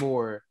makes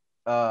more,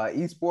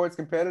 esports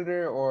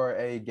competitor or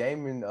a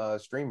gaming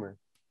streamer?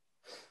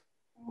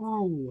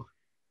 Oh,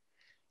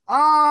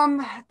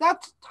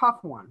 that's a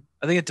tough one.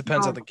 I think it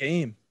depends on the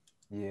game.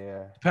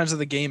 Yeah, depends on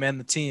the game and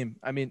the team.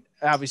 I mean,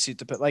 obviously, it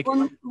depends. Like,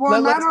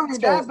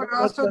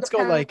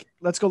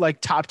 let's go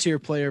like top tier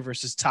player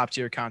versus top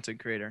tier content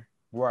creator.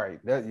 Right.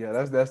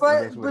 That's.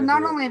 But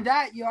not only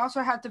that, you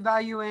also have to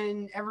value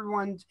in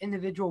everyone's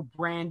individual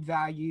brand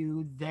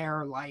value,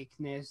 their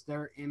likeness,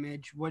 their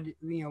image.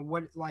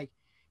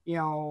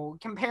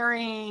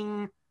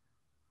 Comparing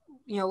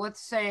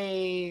let's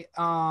say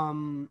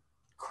Crimsix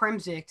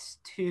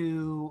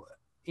to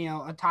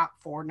a top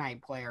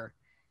Fortnite player,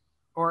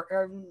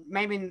 or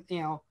maybe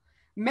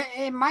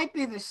it might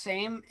be the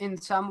same in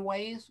some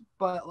ways,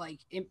 but like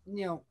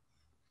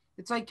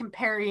it's like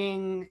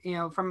comparing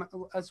from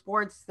a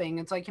sports thing.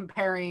 It's like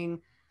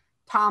comparing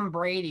Tom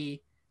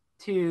Brady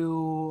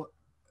to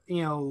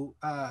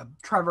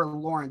Trevor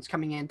Lawrence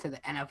coming into the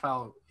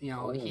NFL.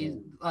 He's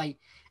like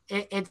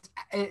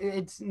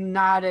it's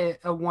not a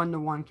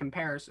one-to-one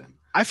comparison.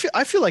 I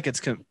feel like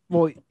it's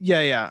well,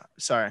 yeah.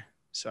 Sorry.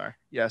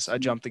 Yes, I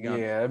jumped the gun.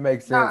 Yeah, it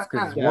makes sense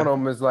because No. one of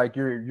them is like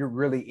you're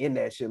really in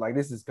that shit. Like,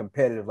 this is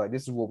competitive. Like,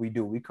 this is what we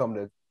do. We come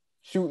to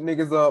shoot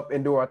niggas up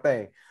and do our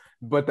thing.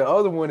 But the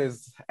other one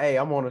is, hey,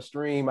 I'm on a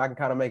stream. I can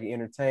kind of make it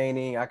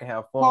entertaining. I can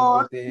have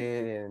fun with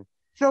it, and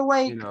so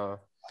like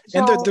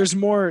and there's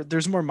more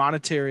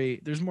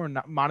monetary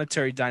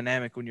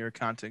dynamic when you're a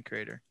content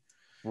creator,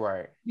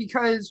 right?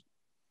 Because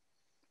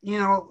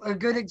a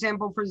good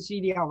example for the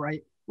CDL,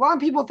 right? A lot of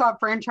people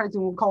thought franchising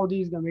with Call of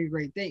Duty is going to be a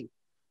great thing.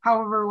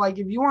 However, like,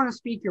 if you want to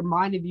speak your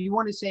mind, if you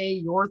want to say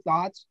your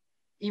thoughts,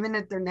 even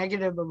if they're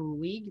negative of a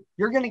league,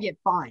 you're going to get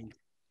fined.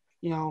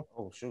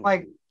 Oh, shoot.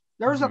 Like,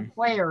 there's a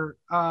player,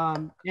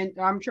 and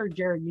I'm sure,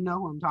 Jared, you know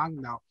who I'm talking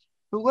about,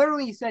 who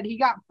literally said he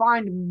got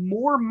fined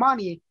more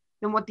money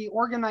than what the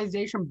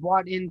organization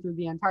brought in through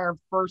the entire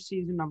first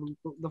season of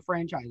the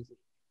franchise.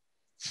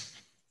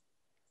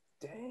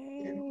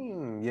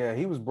 Dang. Yeah,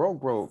 he was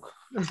broke.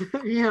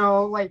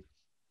 Like,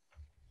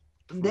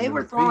 they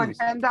were throwing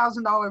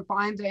 $10,000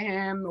 fines at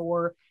him,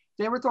 or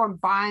they were throwing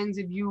fines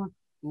if you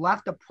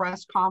left a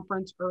press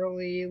conference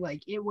early.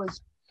 Like, it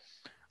was.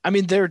 I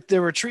mean, they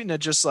were treating it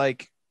just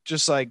like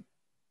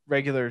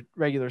regular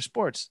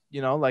sports.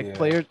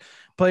 Player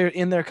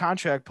in their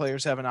contract,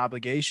 players have an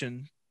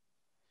obligation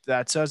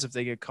that says if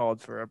they get called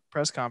for a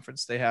press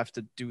conference, they have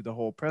to do the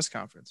whole press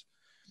conference.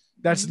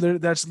 That's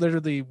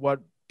literally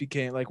what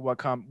became like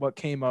what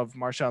came of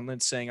Marshawn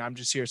Lynch saying, "I'm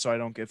just here so I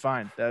don't get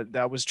fined."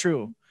 That was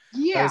true.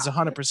 Yeah, that is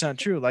 100%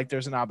 true. Like,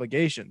 there's an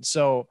obligation.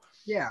 So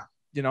yeah,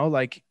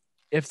 like,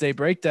 if they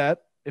break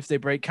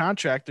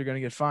contract, they're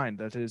gonna get fined.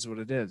 That is what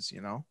it is.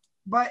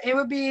 But it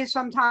would be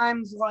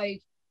sometimes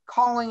like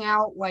calling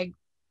out like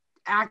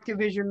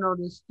Activision or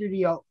the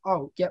studio,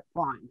 get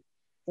fined,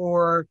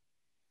 or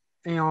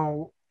there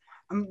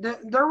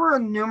were a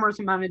numerous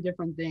amount of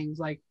different things.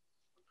 Like,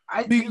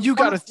 you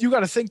gotta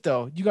think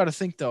though.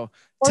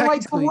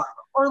 Technically, what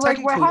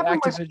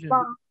happened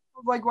Activision.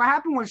 What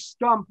happened with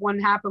Stump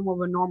wouldn't happen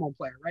with a normal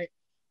player, right?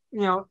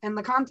 And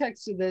the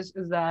context of this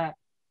is that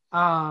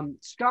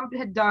Stump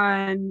had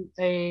done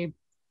it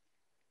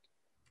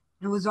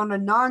was on a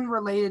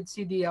non-related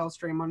CDL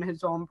stream on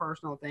his own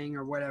personal thing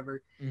or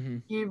whatever. Mm-hmm.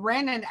 He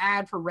ran an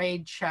ad for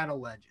Raid Shadow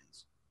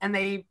Legends, and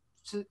they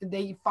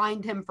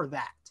fined him for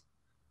that,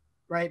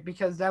 right?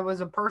 Because that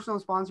was a personal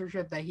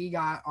sponsorship that he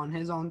got on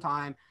his own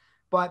time,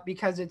 but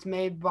because it's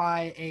made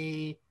by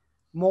a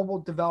mobile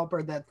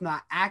developer that's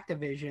not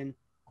Activision,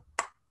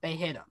 they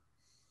hit him.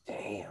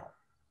 Damn.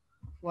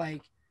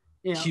 Like,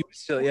 he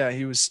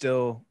was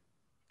still.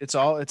 It's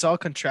all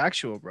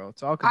contractual, bro.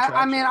 It's all contractual.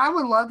 I mean, I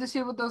would love to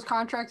see what those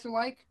contracts are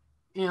like,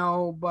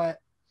 but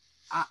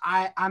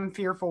I'm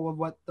fearful of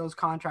what those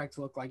contracts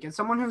look like. As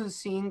someone who's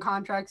seen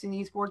contracts in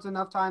esports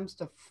enough times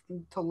to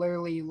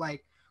literally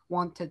like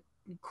want to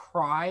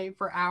cry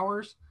for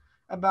hours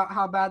about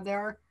how bad they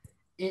are,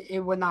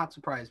 it would not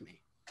surprise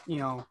me,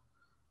 because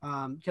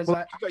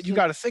you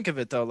got to think of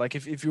it though. Like,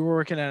 if you were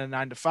working at a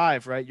 9 to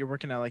 5, right? You're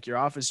working at like your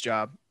office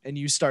job, and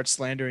you start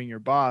slandering your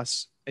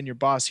boss, and your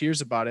boss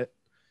hears about it,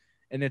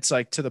 and it's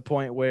like to the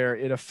point where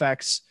it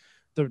affects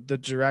the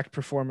direct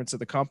performance of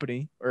the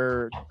company,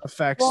 or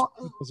affects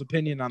people's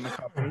opinion on the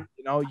company.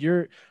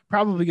 You're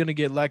probably going to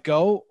get let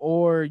go,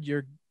 or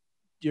you're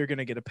going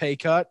to get a pay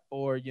cut,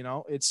 or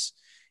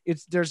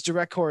there's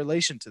direct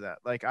correlation to that.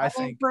 Like, I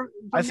think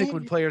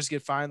when players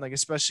get fined, like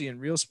especially in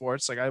real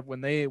sports, like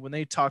when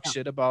they talk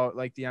shit about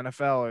like the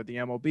NFL or the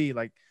MLB,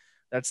 like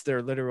that's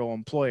their literal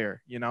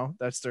employer.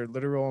 That's their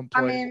literal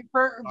employer. I mean,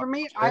 for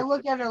me, I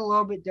look at it a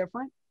little bit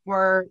different.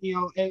 Where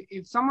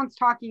if someone's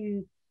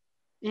talking,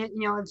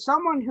 if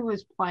someone who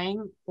is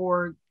playing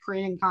or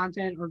creating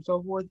content or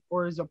so forth,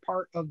 or is a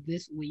part of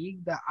this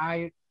league that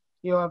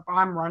if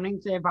I'm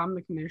running, say if I'm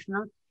the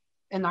commissioner,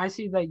 and I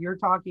see that you're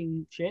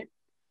talking shit,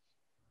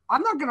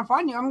 I'm not going to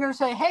find you. I'm going to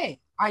say,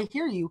 hey, I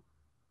hear you.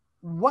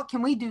 What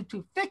can we do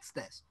to fix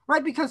this?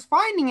 Right? Because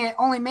finding it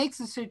only makes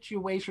the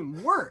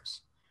situation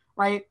worse,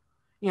 right?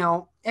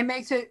 It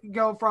makes it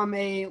go from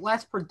a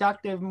less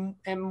productive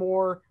and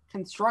more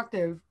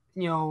constructive,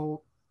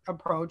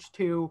 approach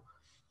to,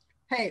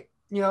 hey,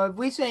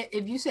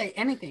 if you say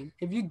anything,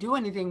 if you do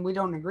anything we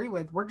don't agree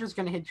with, we're just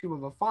going to hit you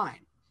with a fine.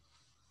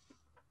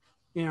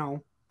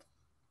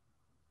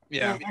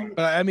 Yeah,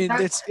 but I mean,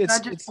 it's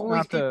not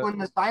people in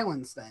the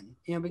silence then,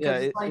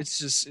 because it's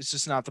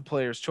just not the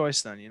player's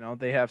choice then.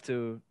 They have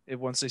to,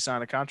 once they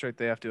sign a contract,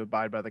 they have to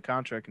abide by the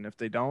contract, and if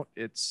they don't,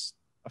 it's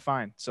a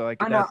fine. So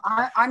like I know.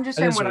 I'm just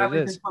saying is what what I it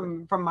would is.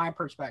 do from my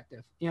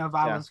perspective. You know, if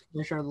I Yeah. was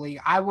commissioner of the league,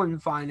 I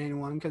wouldn't fine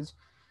anyone because,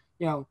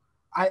 how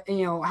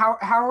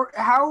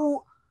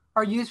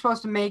are you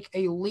supposed to make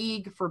a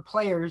league for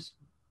players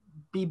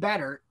be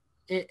better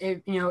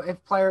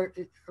if player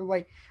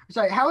like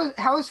sorry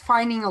how is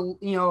finding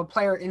a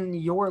player in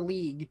your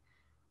league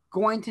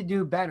going to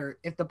do better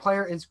if the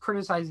player is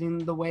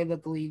criticizing the way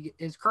that the league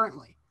is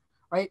currently,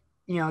 right?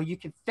 You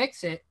can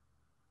fix it,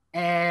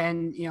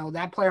 and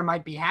that player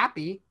might be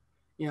happy,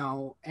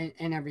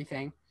 and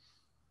everything,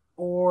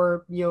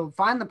 or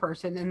find the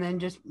person and then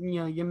just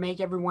you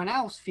make everyone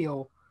else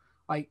feel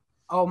like,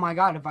 oh my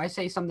god, if I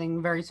say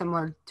something very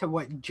similar to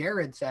what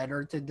Jared said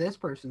or to this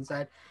person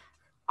said,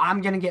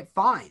 I'm gonna get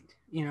fined.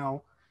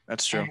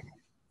 That's true. And,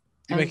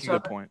 You make a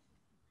good point.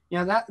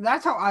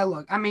 That's how I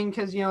look. I mean,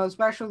 because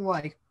especially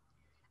like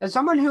as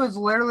someone who has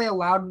literally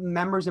allowed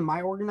members in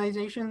my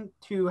organization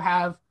to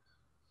have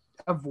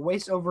a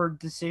voice over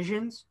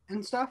decisions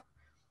and stuff,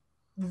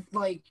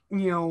 like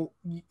your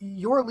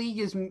league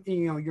is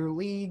your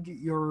league,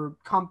 your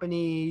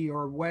company,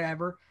 your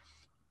whatever,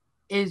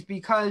 is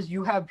because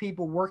you have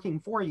people working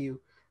for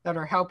you that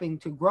are helping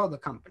to grow the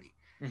company,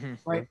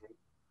 right?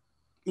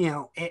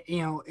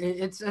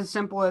 It's as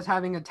simple as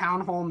having a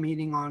town hall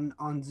meeting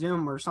on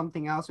Zoom or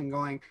something else and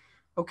going,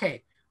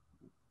 okay,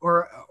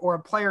 or a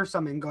player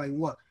summon going,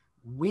 look,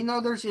 we know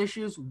there's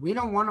issues. We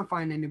don't want to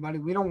find anybody.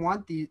 We don't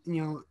want to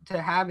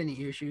have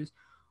any issues.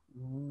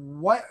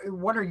 What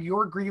are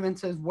your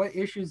grievances? What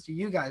issues do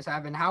you guys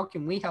have, and how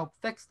can we help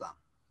fix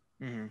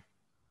them?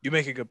 You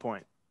make a good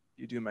point.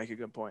 You do make a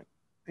good point.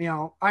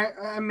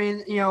 I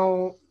mean,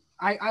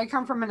 I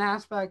come from an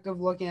aspect of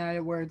looking at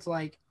it where it's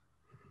like,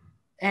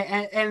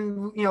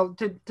 and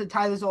to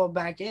tie this all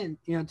back in,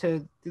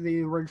 to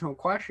the original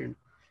question,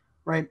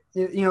 right?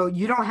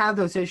 You don't have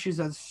those issues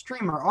as a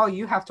streamer. All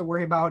you have to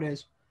worry about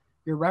is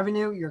your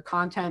revenue, your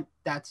content.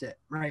 That's it,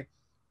 right?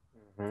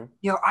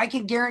 I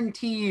can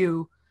guarantee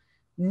you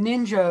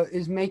Ninja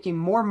is making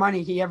more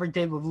money he ever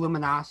did with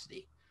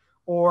Luminosity,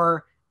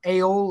 or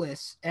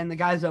Aeolus and the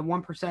guys at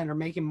 1% are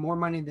making more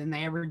money than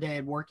they ever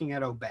did working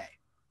at Obey.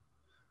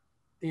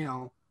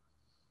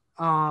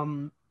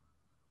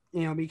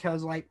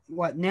 Because like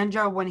what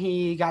Ninja, when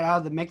he got out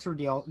of the Mixer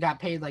deal, got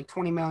paid like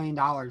 $20 million,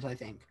 I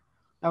think.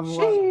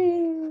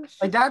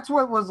 That's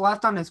what was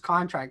left on his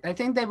contract. I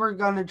think they were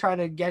going to try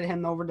to get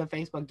him over to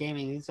Facebook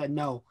Gaming. He said,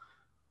 no,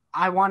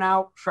 I want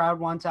out,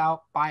 Shroud wants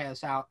out, buy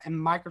us out. And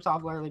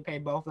Microsoft literally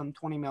paid both of them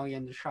 $20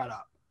 million to shut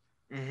up.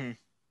 Damn.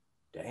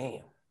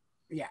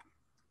 Yeah.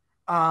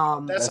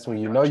 That's when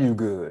you know you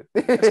good.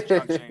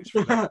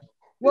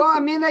 Well,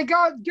 I mean, they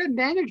got good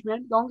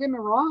management. Don't get me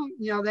wrong.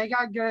 They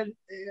got good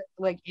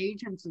like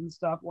agents and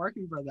stuff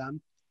working for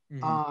them.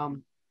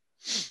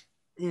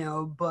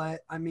 But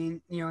I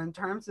mean, in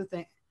terms of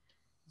things,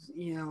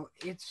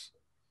 it's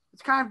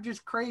kind of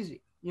just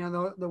crazy.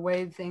 The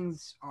way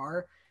things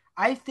are.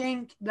 I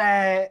think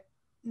that,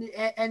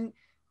 and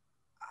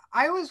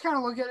I always kind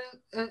of look at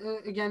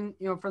it again,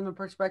 from the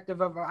perspective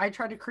of I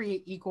try to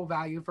create equal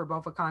value for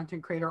both a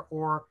content creator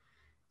or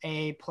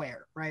a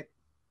player, right?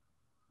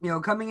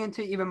 Coming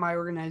into even my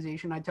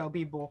organization, I tell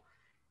people,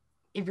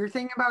 if you're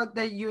thinking about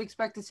that you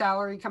expect a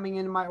salary coming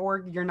into my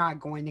org, you're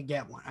not going to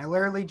get one. I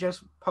literally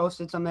just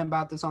posted something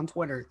about this on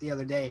Twitter the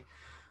other day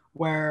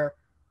where,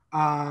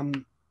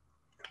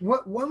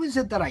 what was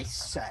it that I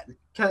said?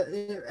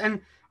 And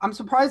I'm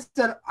surprised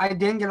that I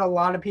didn't get a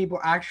lot of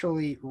people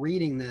actually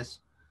reading this,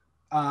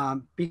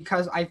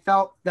 because I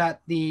felt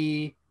that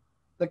the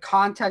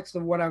context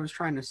of what I was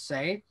trying to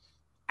say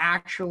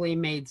actually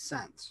made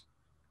sense.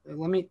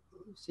 Let me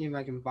see if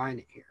I can find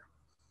it here.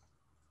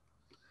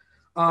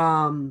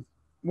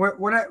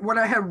 What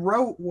I had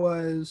wrote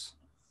was,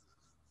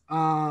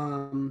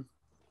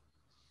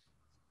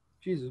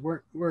 Jesus,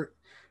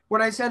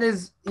 what I said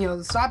is,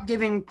 stop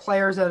giving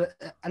players at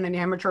an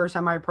amateur or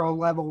semi-pro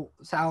level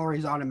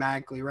salaries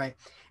automatically, right?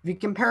 If you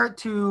compare it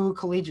to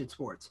collegiate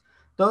sports,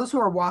 those who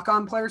are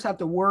walk-on players have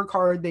to work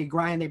hard, they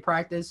grind, they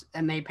practice,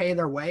 and they pay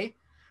their way,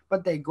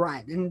 but they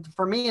grind. And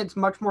for me, it's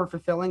much more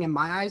fulfilling in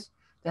my eyes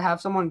to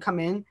have someone come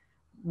in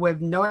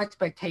with no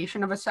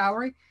expectation of a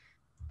salary,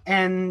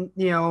 and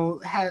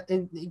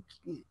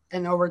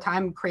and over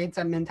time creates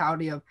that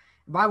mentality of,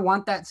 if I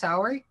want that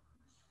salary,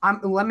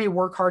 let me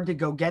work hard to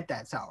go get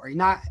that salary.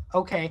 Not,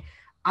 okay,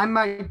 I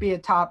might be a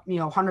top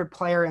 100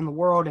 player in the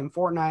world in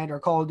Fortnite or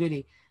Call of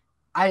Duty,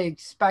 I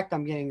expect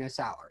I'm getting a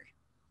salary.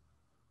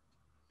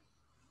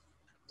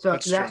 So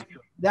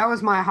that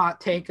was my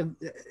hot take of,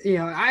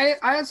 I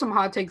had some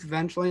hot takes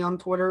eventually on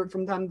Twitter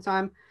from time to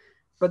time,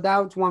 but that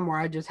was one where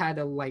I just had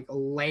to like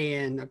lay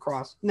in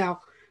across. Now,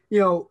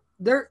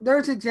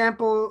 there's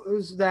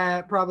examples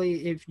that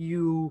probably if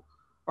you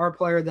are a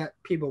player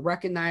that people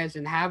recognize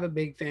and have a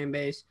big fan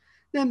base,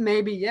 then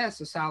maybe, yes,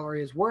 the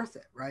salary is worth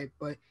it, right?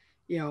 But,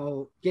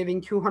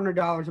 giving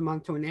 $200 a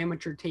month to an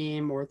amateur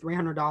team or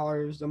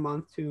 $300 a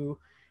month to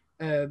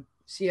a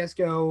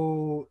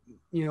CSGO,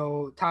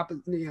 top,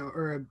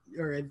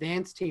 or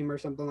advanced team or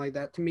something like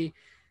that, to me,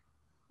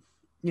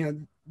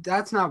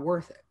 that's not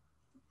worth it.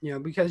 You know,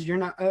 because you're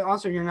not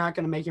going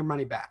to make your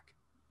money back.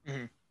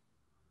 Mm-hmm.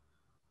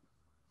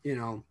 You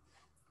know.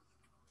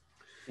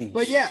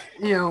 But yeah,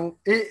 you know,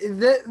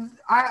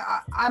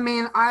 I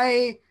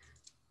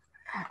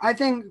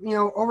think, you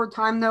know, over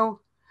time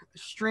though,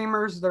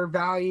 streamers, their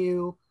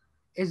value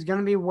is going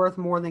to be worth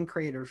more than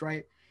creators,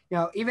 right? You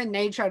know, even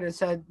Nate tried to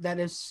said that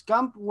if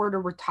Scump were to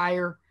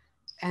retire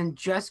and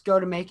just go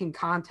to making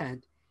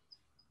content,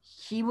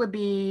 he would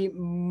be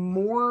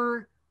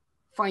more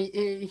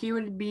he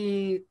would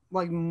be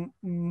like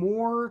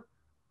more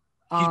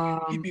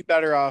he'd be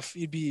better off.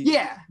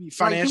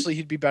 Financially,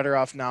 he'd be better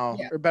off now,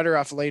 or better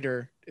off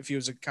later if he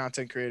was a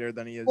content creator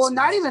than he is. Well,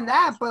 not even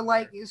that, but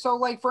like, so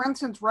like, for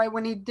instance, right,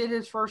 when he did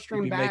his first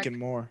stream back, making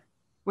more.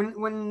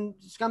 When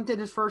Scump did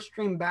his first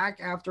stream back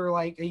after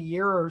like a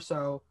year or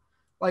so,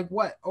 like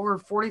what, over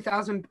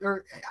 40,000,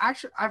 or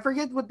actually I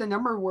forget what the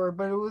number were,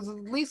 but it was at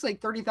least like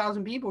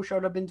 30,000 people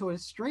showed up into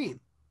his stream.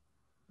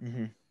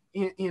 Mm-hmm.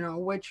 You know,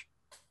 which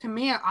to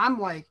me, I'm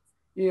like,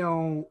 you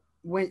know,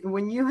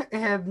 when you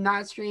have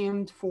not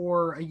streamed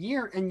for a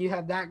year and you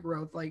have that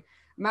growth, like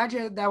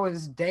imagine if that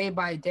was day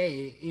by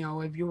day, you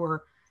know, if you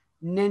were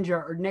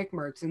Ninja or Nick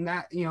Merckx, and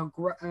that, you know,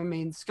 I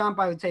mean, Scump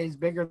I would say is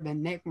bigger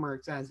than Nick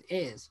Merckx as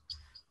is,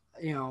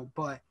 you know,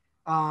 but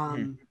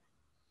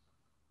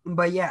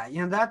but yeah,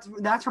 you know,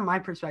 that's from my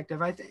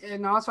perspective.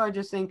 And also I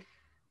just think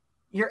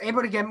you're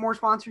able to get more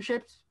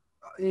sponsorships,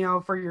 you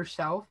know, for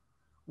yourself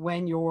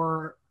when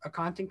you're a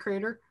content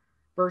creator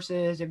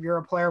versus if you're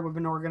a player with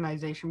an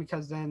organization,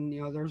 because then,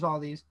 you know, there's all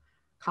these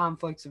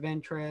conflicts of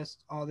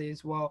interest, all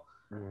these, well,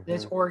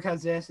 this org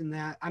has this and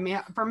that. I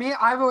mean, for me,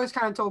 I've always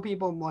kind of told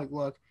people, like,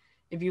 look,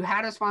 if you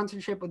had a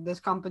sponsorship with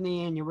this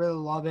company and you really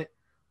love it,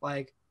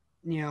 like,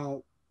 you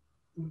know,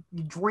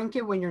 you drink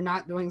it when you're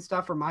not doing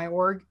stuff for my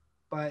org.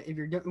 But if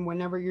you're doing,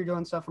 whenever you're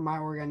doing stuff for my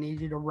org, I need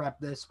you to rep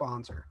this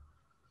sponsor,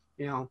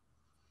 you know,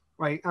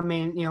 right? I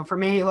mean, you know, for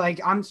me, like,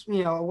 I'm,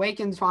 you know,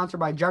 Awaken sponsored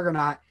by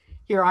Juggernaut.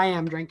 Here I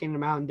am drinking the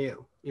Mountain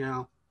Dew, you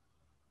know.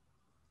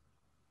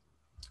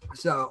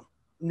 So,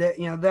 you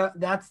know,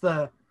 that's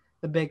the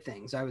big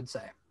things, I would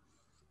say.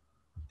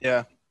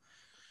 Yeah.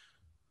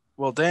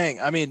 Well, dang.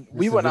 I mean,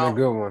 we went on a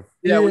good one.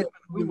 Yeah,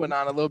 we went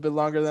on a little bit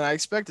longer than I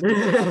expected.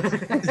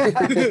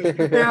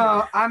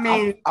 Yeah, I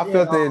mean, I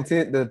felt the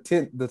intent,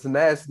 the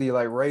tenacity,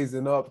 like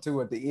raising up too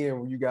at the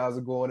end when you guys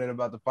are going in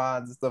about the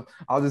fines and stuff.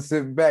 I'll just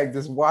sit back,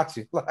 just watch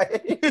it.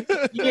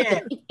 Like, yeah.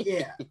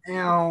 You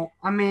know,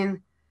 I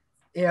mean,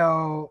 you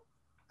know,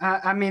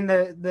 I mean,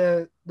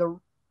 the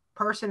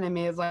person in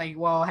me is like,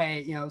 well,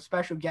 hey, you know,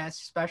 special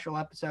guest, special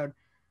episode.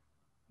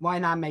 Why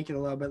not make it a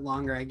little bit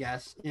longer, I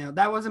guess? You know,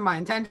 that wasn't my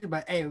intention,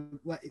 but hey,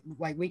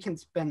 like we can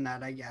spin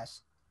that, I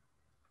guess.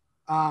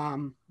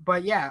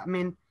 But yeah, I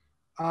mean,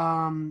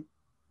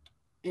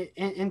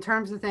 in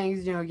terms of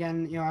things, you know,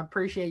 again, you know, I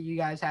appreciate you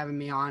guys having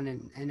me on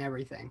and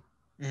everything.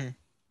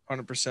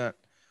 100%.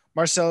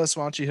 Marselis,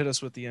 why don't you hit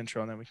us with the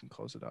intro and then we can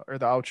close it out, or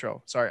the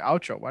outro? Sorry,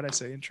 outro. Why did I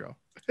say intro?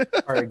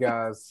 All right,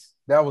 guys,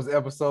 that was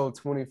episode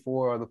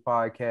 24 of the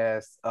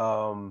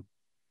podcast.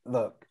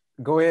 Look,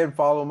 go ahead and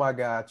follow my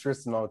guy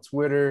Tristin on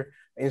Twitter,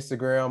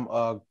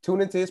 Instagram.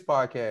 Tune into his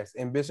podcast,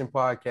 Ambition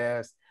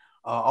Podcast.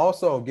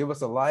 Also, give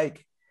us a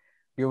like,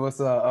 give us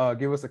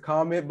a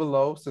comment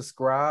below,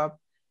 subscribe,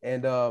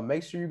 and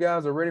make sure you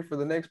guys are ready for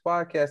the next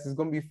podcast. It's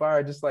gonna be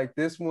fire, just like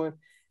this one.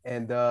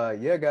 And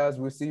yeah, guys,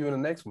 we'll see you in the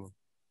next one.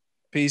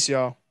 Peace,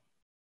 y'all.